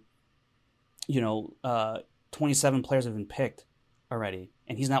after, 27 players have been picked already,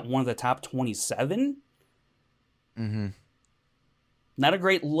 and he's not one of the top 27. Mm-hmm. Not a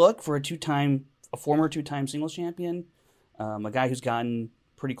great look for a former two-time singles champion, a guy who's gotten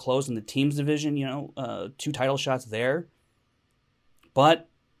pretty close in the teams division. 2 title shots there, but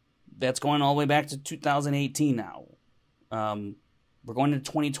that's going all the way back to 2018 now. We're going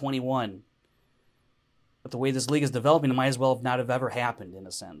into 2021. But the way this league is developing, it might as well not have ever happened, in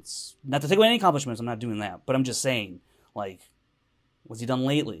a sense. Not to take away any accomplishments, I'm not doing that. But I'm just saying, what's he done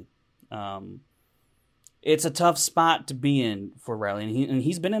lately? It's a tough spot to be in for Riley, and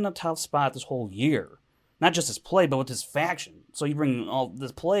he's been in a tough spot this whole year. Not just his play, but with his faction. So you bring all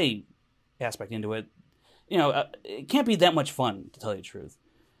this play aspect into it. It can't be that much fun, to tell you the truth.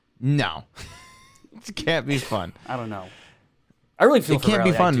 No. It can't be fun. I don't know. I really feel it for can't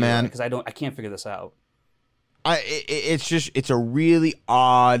Riley, be fun, man. Because I can't figure this out. It's a really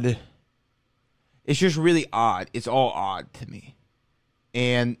odd. It's just really odd. It's all odd to me,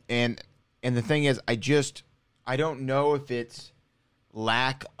 and the thing is, I don't know if it's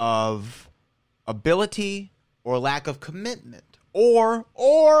lack of ability or lack of commitment, or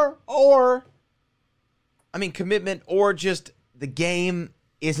commitment, or just the game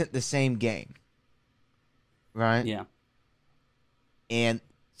isn't the same game, right? Yeah. And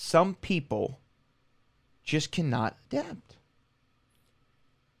some people just cannot adapt.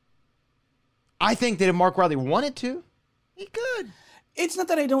 I think that if Mark Riley wanted to, he could. It's not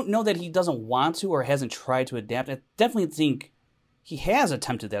that I don't know that he doesn't want to or hasn't tried to adapt. I definitely think he has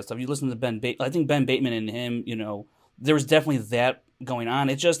attempted that stuff. You listen to Ben Bateman. I think Ben Bateman and him, there was definitely that going on.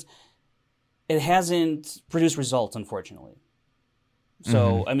 It hasn't produced results, unfortunately.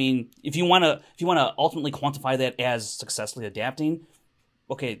 So, if you want to ultimately quantify that as successfully adapting,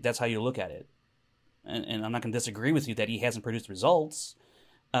 okay, that's how you look at it. And I'm not going to disagree with you that he hasn't produced results.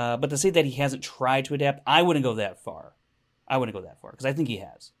 But to say that he hasn't tried to adapt, I wouldn't go that far. Because I think he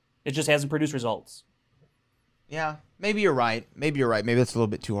has. It just hasn't produced results. Yeah, maybe you're right. Maybe that's a little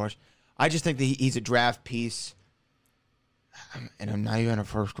bit too harsh. I just think that he's a draft piece. And now you're in a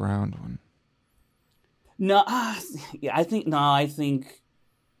first round one. No, I think he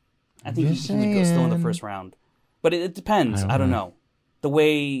could go still in the first round. But it depends. I don't know. The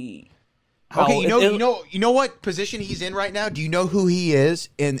way... Okay, you know what position he's in right now? Do you know who he is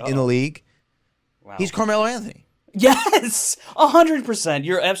in the league? Wow. He's Carmelo Anthony. Yes, 100%.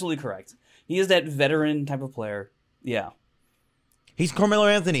 You're absolutely correct. He is that veteran type of player. Yeah. He's Carmelo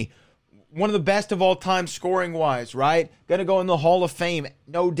Anthony, one of the best of all time scoring wise, right? Gonna go in the Hall of Fame,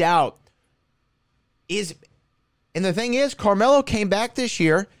 no doubt. And the thing is, Carmelo came back this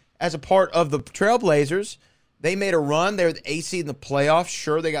year as a part of the Trailblazers. They made a run. They were the AC in the playoffs.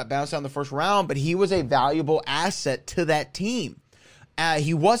 Sure, they got bounced out in the first round, but he was a valuable asset to that team.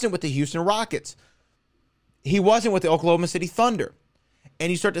 He wasn't with the Houston Rockets. He wasn't with the Oklahoma City Thunder.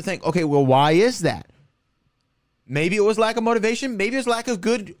 And you start to think, okay, well, why is that? Maybe it was lack of motivation. Maybe it was lack of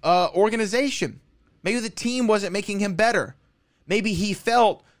good organization. Maybe the team wasn't making him better. Maybe he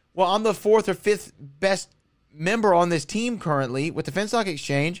felt, well, I'm the 4th or 5th best member on this team currently with the FinStock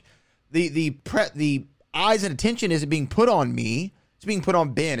Exchange. The eyes and attention isn't being put on me. It's being put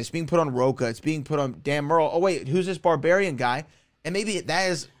on Ben. It's being put on Roca. It's being put on Dan Murrell. Oh, wait, who's this Barbarian guy? And maybe that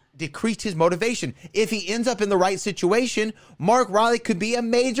has decreased his motivation. If he ends up in the right situation, Mark Riley could be a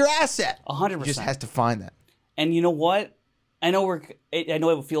major asset. 100%. He just has to find that. And you know what? I know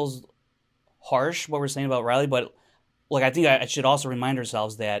it feels harsh what we're saying about Riley, but I think I should also remind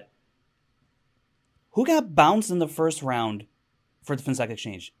ourselves that who got bounced in the first round for the FinStock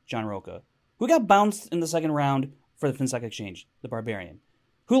Exchange? John Roca. Who got bounced in the second round for the FinStock Exchange? The Barbarian.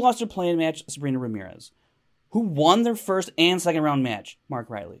 Who lost their play-in match? Sabrina Ramirez. Who won their first and second round match? Mark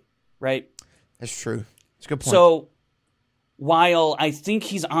Riley. Right? That's true. That's a good point. So, while I think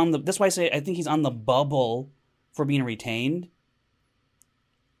he's on that's why I say I think he's on the bubble for being retained,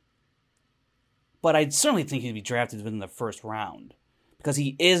 but I certainly think he'd be drafted within the first round because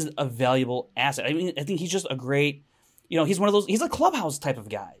he is a valuable asset. I mean, I think he's just a great, he's one of those, he's a clubhouse type of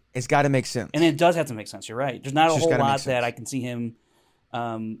guy. It's got to make sense. And it does have to make sense. You're right. There's not a whole lot that I can see him.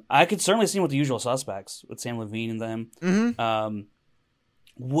 I could certainly see him with the usual suspects, with Sam Levine and them. Mm-hmm.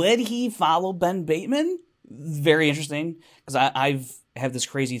 Would he follow Ben Bateman? Very interesting, because I have this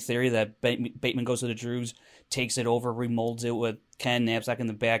crazy theory that Bateman goes to the Drews, takes it over, remolds it with Ken Knapsack in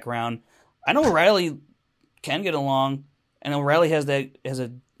the background. I know Riley can get along. I know Riley has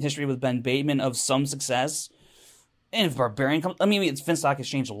a history with Ben Bateman of some success. And if Barbarian comes, it's FinStock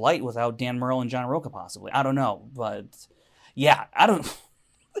Exchange light without Dan Murrell and John Roca possibly. I don't know, but yeah, I don't.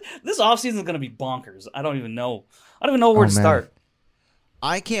 This offseason is going to be bonkers. I don't even know where to start.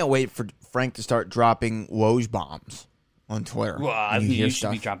 I can't wait for Frank to start dropping Woj bombs on Twitter. Well, I when think hear you should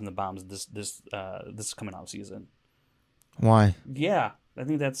stuff. be dropping the bombs this coming out season. Why? Yeah, I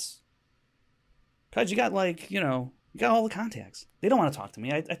think that's because you got you got all the contacts. They don't want to talk to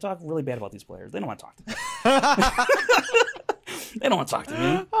me. I talk really bad about these players. They don't want to talk to me. They don't want to talk to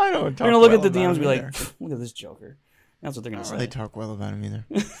me. I don't. They're gonna look at the DMs and be like, "Look at this joker." That's what they're gonna say. They talk well about him either.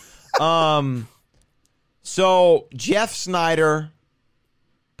 So Jeff Snyder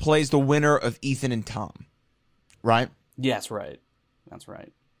plays the winner of Ethan and Tom, right? Yes, right. That's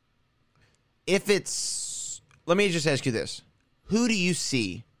right. Let me just ask you this: who do you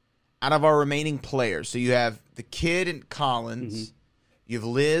see out of our remaining players? So you have the kid and Collins, you have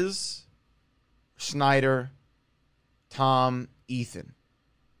Liz, Snyder, Tom, Ethan.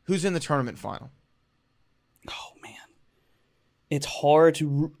 Who's in the tournament final? Oh man, it's hard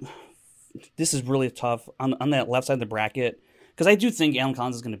to. This is really tough on that left side of the bracket because I do think Adam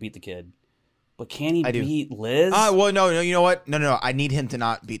Collins is going to beat the kid, but can he beat Liz? Well, no. You know what? No. I need him to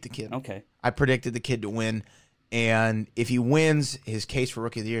not beat the kid. Okay. I predicted the kid to win, and if he wins, his case for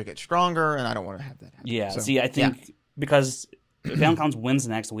Rookie of the Year gets stronger, and I don't want to have that happen. Yeah. So, See, I think because if Adam Collins wins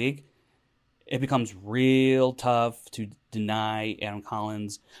next week, it becomes real tough to deny Adam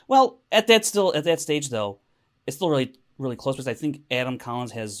Collins. Well, at that stage though, it's still really close because I think Adam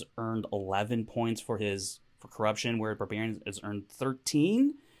Collins has earned 11 points for corruption, where Barbarian has earned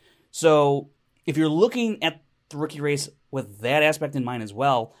 13. So if you're looking at the rookie race with that aspect in mind as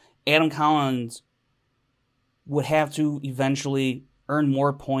well, Adam Collins would have to eventually earn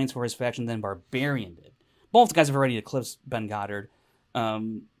more points for his faction than Barbarian did. Both guys have already eclipsed Ben Goddard.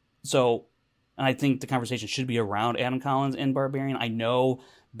 And I think the conversation should be around Adam Collins and Barbarian. I know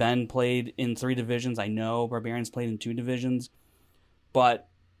Ben played in 3 divisions. I know Barbarian's played in 2 divisions. But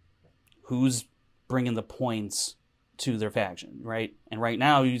who's bringing the points to their faction, right? And right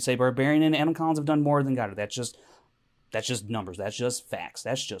now, you say Barbarian and Adam Collins have done more than Goddard. That's just numbers. That's just facts.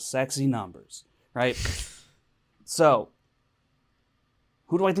 That's just sexy numbers, right? So,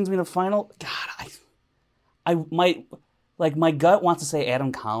 who do I think is going to be the final? God, my gut wants to say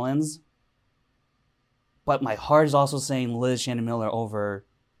Adam Collins, but my heart is also saying Liz Shannon Miller over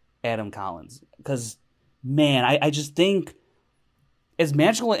Adam Collins. Because, man, I just think as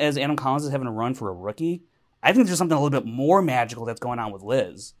magical as Adam Collins is having a run for a rookie, I think there's something a little bit more magical that's going on with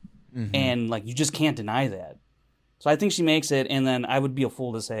Liz. Mm-hmm. And, you just can't deny that. So I think she makes it, and then I would be a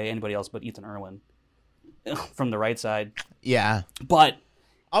fool to say anybody else but Ethan Irwin from the right side. Yeah. But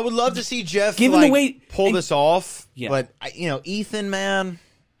I would love to see Jeff pull this off. Yeah. But, Ethan, man.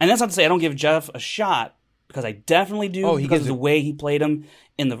 And that's not to say I don't give Jeff a shot, because I definitely do because of the way he played him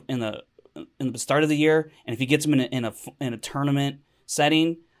in the start of the year. And if he gets him in a tournament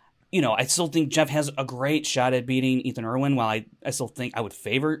setting, I still think Jeff has a great shot at beating Ethan Irwin. While I still think I would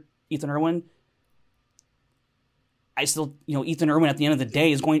favor Ethan Irwin, I still, Ethan Irwin at the end of the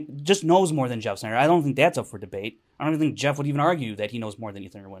day just knows more than Jeff Snyder. I don't think that's up for debate. I don't even think Jeff would even argue that he knows more than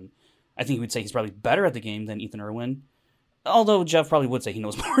Ethan Irwin. I think he would say he's probably better at the game than Ethan Irwin. Although Jeff probably would say he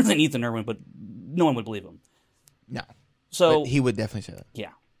knows more than Ethan Irwin, but no one would believe him. No. So but he would definitely say that.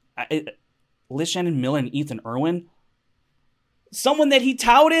 Yeah. Liz Shannon Miller and Ethan Irwin, someone that he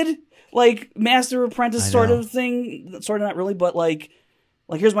touted, Master Apprentice sort of thing, sort of not really, but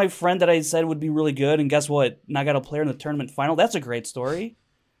here's my friend that I said would be really good, and guess what? Now I got a player in the tournament final. That's a great story.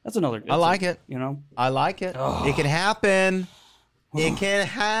 That's another. I like it. I like it. Oh. It can happen. It can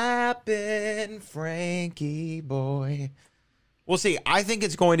happen, Frankie boy. We'll see. I think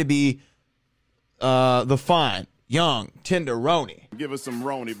it's going to be the fine, young Tenderoni. Give us some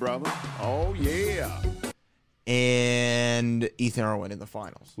Roni, brother. Oh, yeah. And Ethan Irwin in the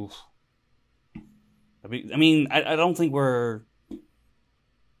finals. Oof. I mean, I don't think we're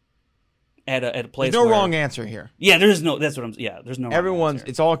at a place. There's no wrong answer here. Yeah, there's no. That's what I'm. Yeah, there's no. Everyone's.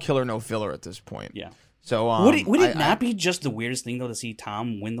 It's all killer, no filler at this point. Yeah. So would it not be just the weirdest thing though to see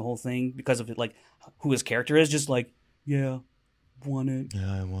Tom win the whole thing because of it, who his character is? Just yeah, won it.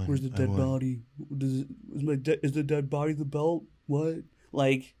 Yeah, I won. Where's the dead body? Is the dead body the belt? What?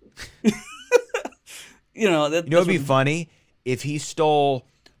 It'd be funny if he stole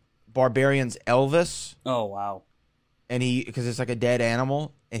Barbarian's Elvis. Oh wow! And because it's like a dead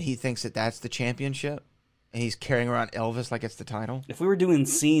animal, and he thinks that that's the championship, and he's carrying around Elvis like it's the title. If we were doing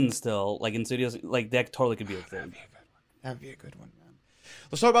scenes still, in studios, that totally could be a thing. That'd be a good one, man.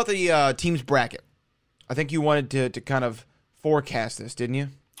 Let's talk about the team's bracket. I think you wanted to kind of forecast this, didn't you?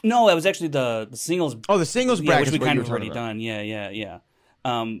 No, that was actually the singles. Oh, the singles bracket, which we kind of already done. Yeah.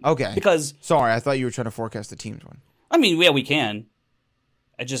 Okay. Because sorry, I thought you were trying to forecast the team's one. I mean, yeah, we can.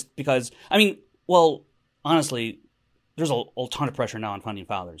 Honestly, there's a ton of pressure now on founding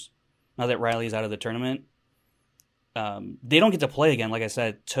fathers. Now that Riley's out of the tournament, they don't get to play again, like I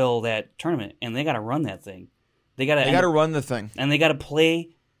said, till that tournament, and they got to run that thing. They got to run the thing, and they got to play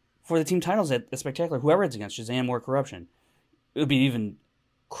for the team titles at Spectacular, whoever it's against, Shazam or Corruption. It would be even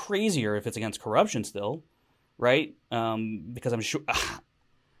crazier if it's against Corruption still, right? Because I'm sure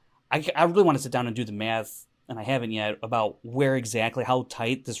I really want to sit down and do the math, and I haven't yet, about where exactly, how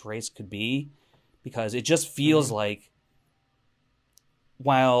tight this race could be, because it just feels like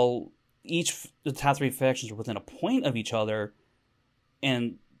while the top 3 factions are within a point of each other,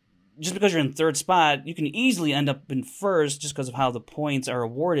 and just because you're in third spot, you can easily end up in first just because of how the points are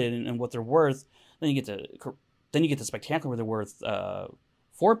awarded and what they're worth. Then you get to Spectacular where they're worth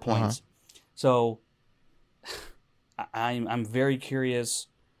 4 points. So I'm very curious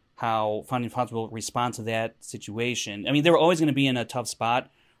how Founding Fathers will respond to that situation. I mean, they were always going to be in a tough spot,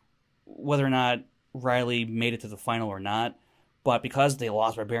 whether or not Riley made it to the final or not. But because they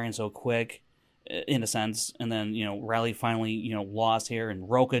lost Barbarian so quick, in a sense, and then Riley finally lost here, and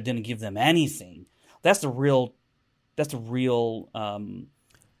Roka didn't give them anything. That's the real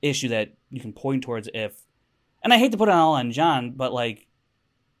issue that you can point towards. And I hate to put it all on John, but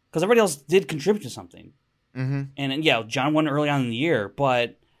because everybody else did contribute to something. Mm-hmm. And yeah, John won early on in the year,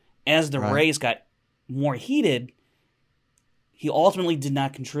 but as the race got more heated, he ultimately did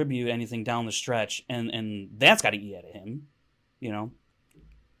not contribute anything down the stretch, and that's got to eat out of him.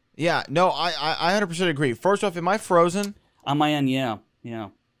 Yeah, no, I 100% agree. First off, am I frozen? On my end, yeah. Yeah,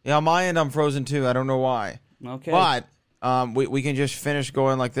 on my end, I'm frozen too. I don't know why. Okay. But we can just finish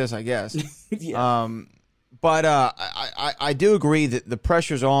going like this, I guess. Yeah. But I do agree that the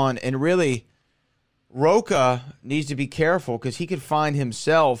pressure's on, and really, Roka needs to be careful because he could find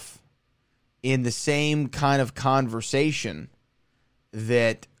himself in the same kind of conversation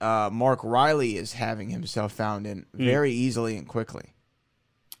that Mark Riley is having himself found in very easily and quickly.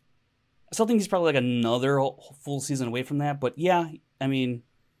 I still think he's probably another full season away from that, but yeah, I mean,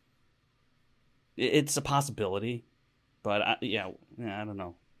 it's a possibility, but I don't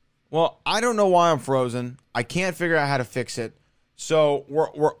know. Well, I don't know why I'm frozen. I can't figure out how to fix it. So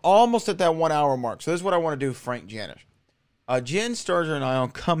we're almost at that 1 hour mark. So this is what I want to do, Frank Janish. Jen Sturger and I are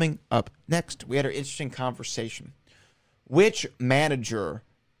coming up next. We had an interesting conversation. Which manager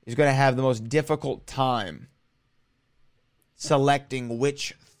is going to have the most difficult time selecting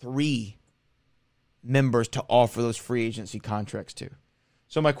which 3 members to offer those free agency contracts to?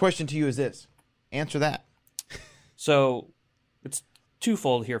 So my question to you is this. Answer that. So it's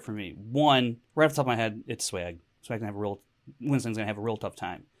twofold here for me. One, right off the top of my head, it's Swag. Winston's going to have a real tough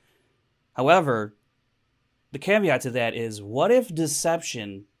time. However, the caveat to that is, what if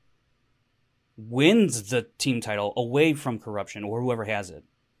Deception wins the team title away from Corruption or whoever has it?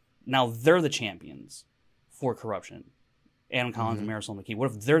 Now they're the champions for Corruption. Adam Collins and Marisol McKee.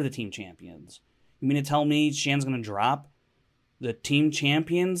 What if they're the team champions? You mean to tell me Shan's going to drop the team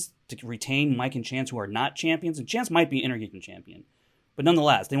champions to retain Mike and Chance, who are not champions? And Chance might be Intergeekdom champion, but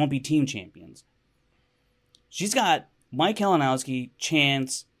nonetheless, they won't be team champions. She's got Mike Kalinowski,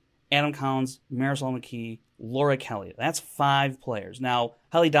 Chance, Adam Collins, Marisol McKee, Laura Kelly. That's 5 players. Now,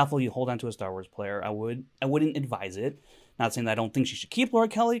 highly doubtful you hold on to a Star Wars player. I wouldn't advise it. Not saying that I don't think she should keep Laura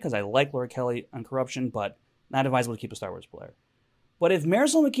Kelly, because I like Laura Kelly on Corruption, but not advisable to keep a Star Wars player. But if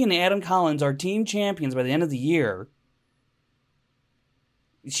Marisol McKee and Adam Collins are team champions by the end of the year,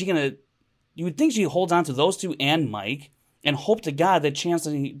 you would think she holds on to those 2 and Mike, and hope to God that Chance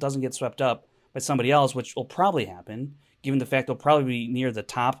doesn't get swept up by somebody else, which will probably happen, given the fact they'll probably be near the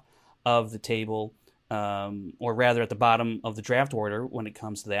top of the table, or rather at the bottom of the draft order when it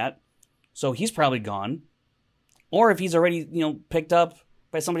comes to that. So he's probably gone. Or if he's already, picked up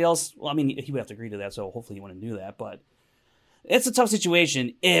by somebody else, well, I mean, he would have to agree to that, so hopefully he wouldn't do that. But it's a tough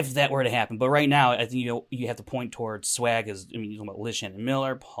situation if that were to happen. But right now, I think you have to point towards Swag as, you're talking about Liz Shannon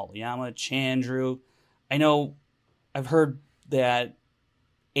Miller, Paul Yama, Chandru. I know I've heard that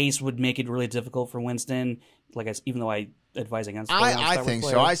Ace would make it really difficult for Winston, even though I advise against it. I think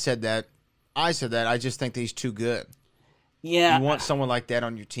so. I said that. I just think that he's too good. Yeah. You want someone like that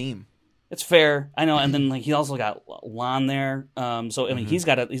on your team. It's fair. I know. And then he also got Lon there. So, I mean, he's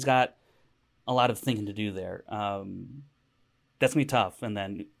got a lot of thinking to do there. That's going to be tough. And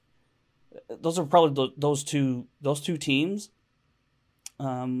then those are probably those two teams.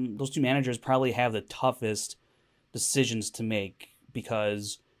 Those 2 managers probably have the toughest decisions to make,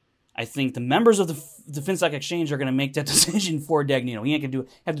 because I think the members of the FinSec Exchange are going to make that decision for Dagnino. He ain't going to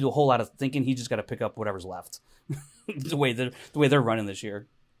have to do a whole lot of thinking. He just got to pick up whatever's left. the way they're running this year.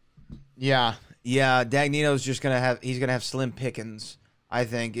 Yeah. Dagnino's just going to have slim pickings, I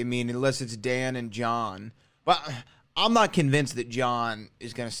think. I mean, unless it's Dan and John. But I'm not convinced that John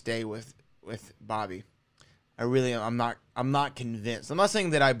is going to stay with Bobby. I really am. I'm not convinced. I'm not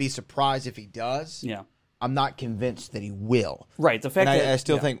saying that I'd be surprised if he does. Yeah. I'm not convinced that he will. Right. The fact and that I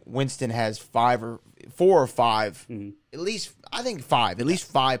still think Winston has 4 or 5, at least, I think 5, at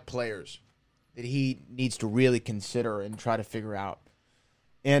least 5 players that he needs to really consider and try to figure out.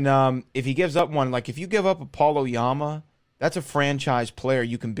 And if he gives up one, like if you give up a Paulo Yama, that's a franchise player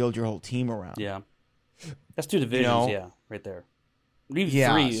you can build your whole team around. Yeah. That's 2 divisions, right there. Maybe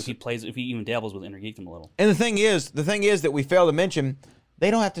 3 if he even dabbles with Intergeekdom a little. And the thing is that we fail to mention, they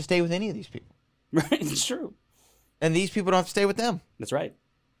don't have to stay with any of these people. Right, it's true. And these people don't have to stay with them. That's right.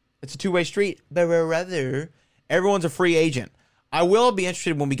 It's a two-way street. But rather, everyone's a free agent. I will be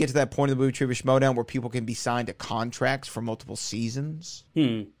interested when we get to that point of the Movie Trivia Schmodown where people can be signed to contracts for multiple seasons.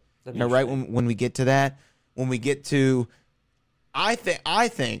 Right when we get to that, when we get to, I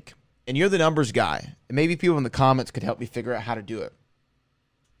think, and you're the numbers guy, and maybe people in the comments could help me figure out how to do it.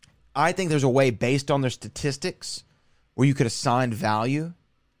 I think there's a way based on their statistics where you could assign value.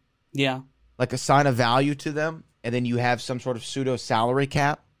 Yeah. Like assign a value to them, and then you have some sort of pseudo salary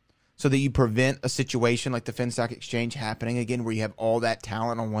cap so that you prevent a situation like the Finstock Exchange happening again where you have all that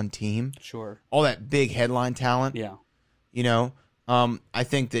talent on one team. Sure. All that big headline talent. Yeah. You know, I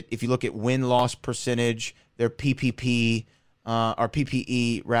think that if you look at win-loss percentage, their PPP, or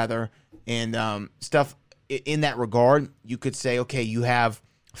PPE rather, and stuff in that regard, you could say, okay, you have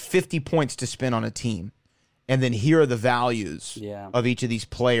 50 points to spend on a team. And then here are the values of each of these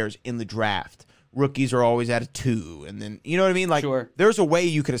players in the draft. Rookies are always at a 2. And then, you know what I mean? Like, there's a way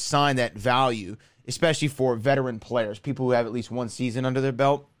you could assign that value, especially for veteran players, people who have at least 1 season under their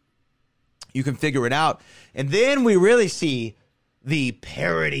belt. You can figure it out. And then we really see the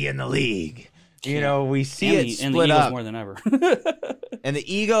parity in the league. You know, we see it split and the Eagles up. more than ever. And the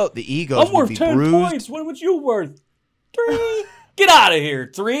Eagles I'm worth be 10 bruised. points. What would you worth? 3. Get out of here.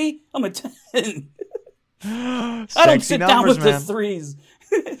 3. I'm a 10. I don't sit down with the 3s.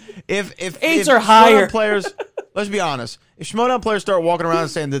 If 8s are higher. Players, let's be honest. If Schmodown players start walking around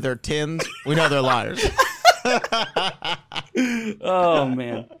saying that they're 10s, we know they're liars. Oh,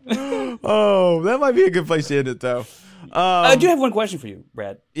 man. Oh, that might be a good place to end it, though. I do have one question for you,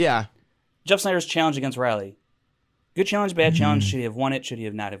 Brad. Yeah. Jeff Snyder's challenge against Riley. Good challenge, bad challenge. Should he have won it? Should he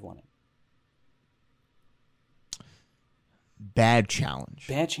have not have won it? Bad challenge.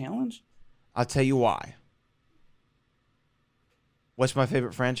 Bad challenge? I'll tell you why. What's my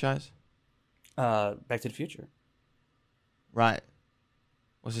favorite franchise? Back to the Future. Right.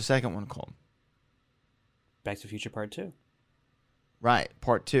 What's the second one called? Back to the Future Part 2. Right,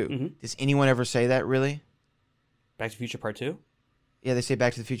 Part 2. Mm-hmm. Does anyone ever say that, really? Back to the Future Part 2? Yeah, they say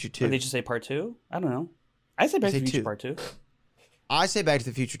Back to the Future 2. Or they just say Part 2? I don't know. I say Back to the Future Part 2. I say Back to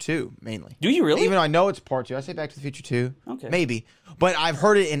the Future 2, mainly. Do you really? Even though I know it's Part 2, I say Back to the Future 2. Okay. Maybe. But I've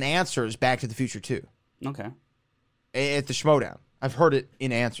heard it in answers, Back to the Future 2. Okay. At the Schmodown. I've heard it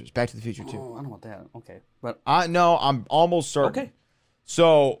in answers, Back to the Future 2. Oh, I don't want that. Okay. But No, I'm almost certain. Okay.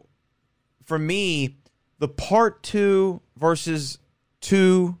 So, for me, the Part 2 versus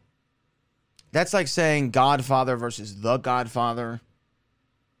 2, that's like saying Godfather versus The Godfather.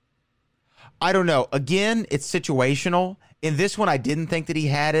 I don't know. Again, it's situational. In this one, I didn't think that he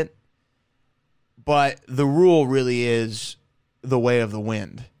had it. But the rule really is the way of the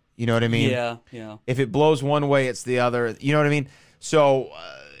wind. You know what I mean? Yeah, yeah. If it blows one way, it's the other. You know what I mean? So,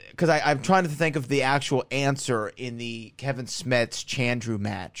 because I'm trying to think of the actual answer in the Kevin Smets Chandru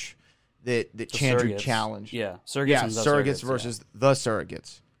match that Chandru challenged. Yeah, Surrogates versus the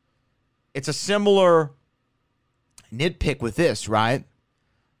Surrogates. It's a similar nitpick with this, right?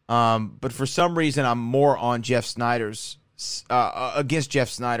 But for some reason, I'm more on Jeff Snyder's against Jeff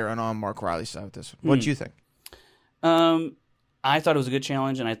Snyder and on Mark Riley's side with this one. What do you think? I thought it was a good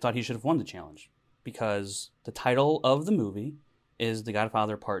challenge, and I thought he should have won the challenge because the title of the movie is The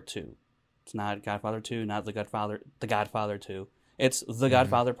Godfather Part 2. It's not Godfather 2, not The Godfather 2. It's The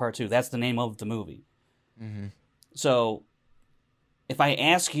Godfather Part 2. That's the name of the movie. Mm-hmm. So if I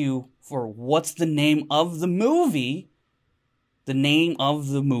ask you for what's the name of the movie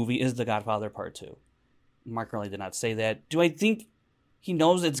is The Godfather Part 2. Mark Riley did not say that. Do I think he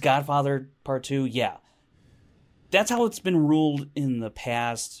knows it's Godfather Part 2? Yeah. That's how it's been ruled in the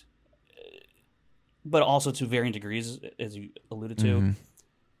past, but also to varying degrees, as you alluded to. Mm-hmm.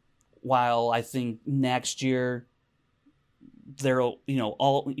 While I think next year,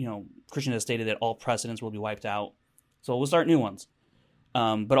 Christian has stated that all precedents will be wiped out, so we'll start new ones.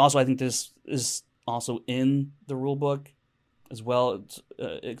 But also, I think this is also in the rule book as well,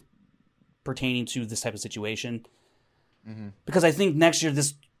 pertaining to this type of situation, because I think next year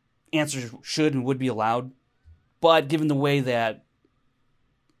this answer should and would be allowed. But given the way that,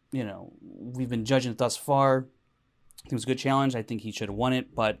 we've been judging it thus far, I think it was a good challenge. I think he should have won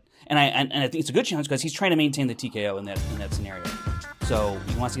it. But and I think it's a good challenge because he's trying to maintain the TKO in that scenario. So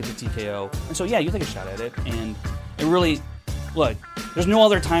he wants to get the TKO. And so, yeah, you take a shot at it. And it really, look, there's no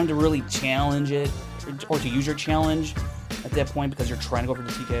other time to really challenge it or to use your challenge at that point because you're trying to go for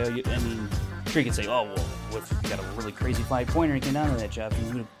the TKO. Sure, you could say, oh, well, what if you got a really crazy 5-pointer and came down to that, Jeff,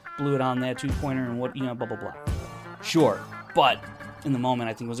 and you blew it on that 2-pointer and what, blah, blah, blah. Sure. But in the moment,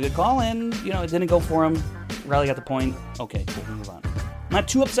 I think it was a good call, and, it didn't go for him. Riley got the point. Okay, cool, we'll move on. I'm not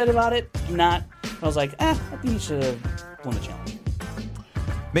too upset about it. I'm not. But I was like, I think he should have won the challenge.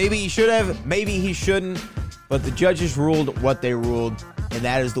 Maybe he should have, maybe he shouldn't, but the judges ruled what they ruled, and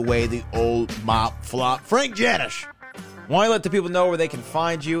that is the way the old mop flop. Frank Janisch, why don't you let the people know where they can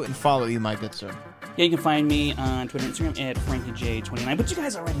find you and follow you, my good sir? Yeah, you can find me on Twitter and Instagram at FrankieJ29, but you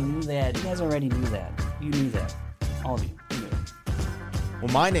guys already knew that. You knew that. All of you. You knew it.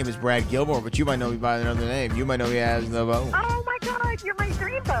 Well, my name is Brad Gilmore, but you might know me by another name. You might know me as the Boat. Oh my God, you're my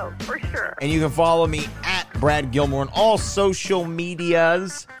dreamboat for sure. And you can follow me at Brad Gilmore on all social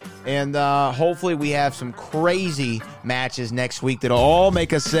medias. And hopefully we have some crazy matches next week that'll all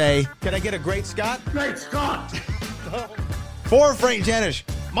make us say, can I get a great Scott? Great Scott! For Frank Janisch,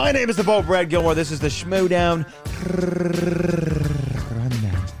 my name is the Boat Brad Gilmore. This is the Schmodown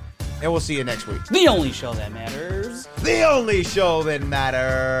Rundown. And we'll see you next week. The only show that matters. The only show that matters.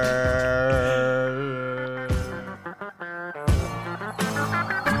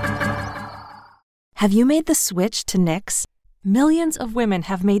 Have you made the switch to Knix? Millions of women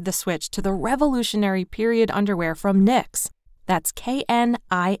have made the switch to the revolutionary period underwear from Knix. That's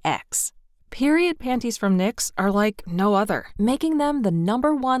Knix. Period panties from Knix are like no other, making them the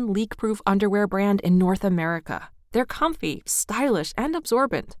 #1 leak-proof underwear brand in North America. They're comfy, stylish, and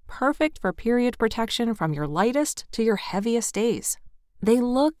absorbent, perfect for period protection from your lightest to your heaviest days. They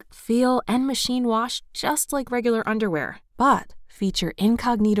look, feel, and machine wash just like regular underwear, but feature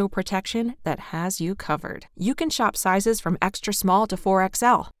incognito protection that has you covered. You can shop sizes from extra small to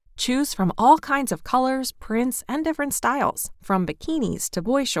 4XL. Choose from all kinds of colors, prints, and different styles, from bikinis to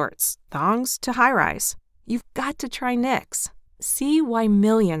boy shorts, thongs to high-rise. You've got to try Knix. See why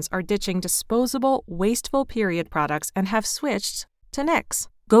millions are ditching disposable, wasteful period products and have switched to Knix.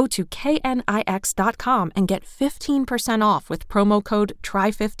 Go to knix.com and get 15% off with promo code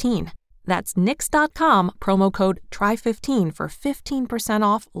TRY15. That's knix.com, promo code TRY15 for 15%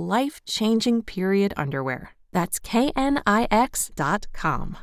 off life-changing period underwear. That's knix.com.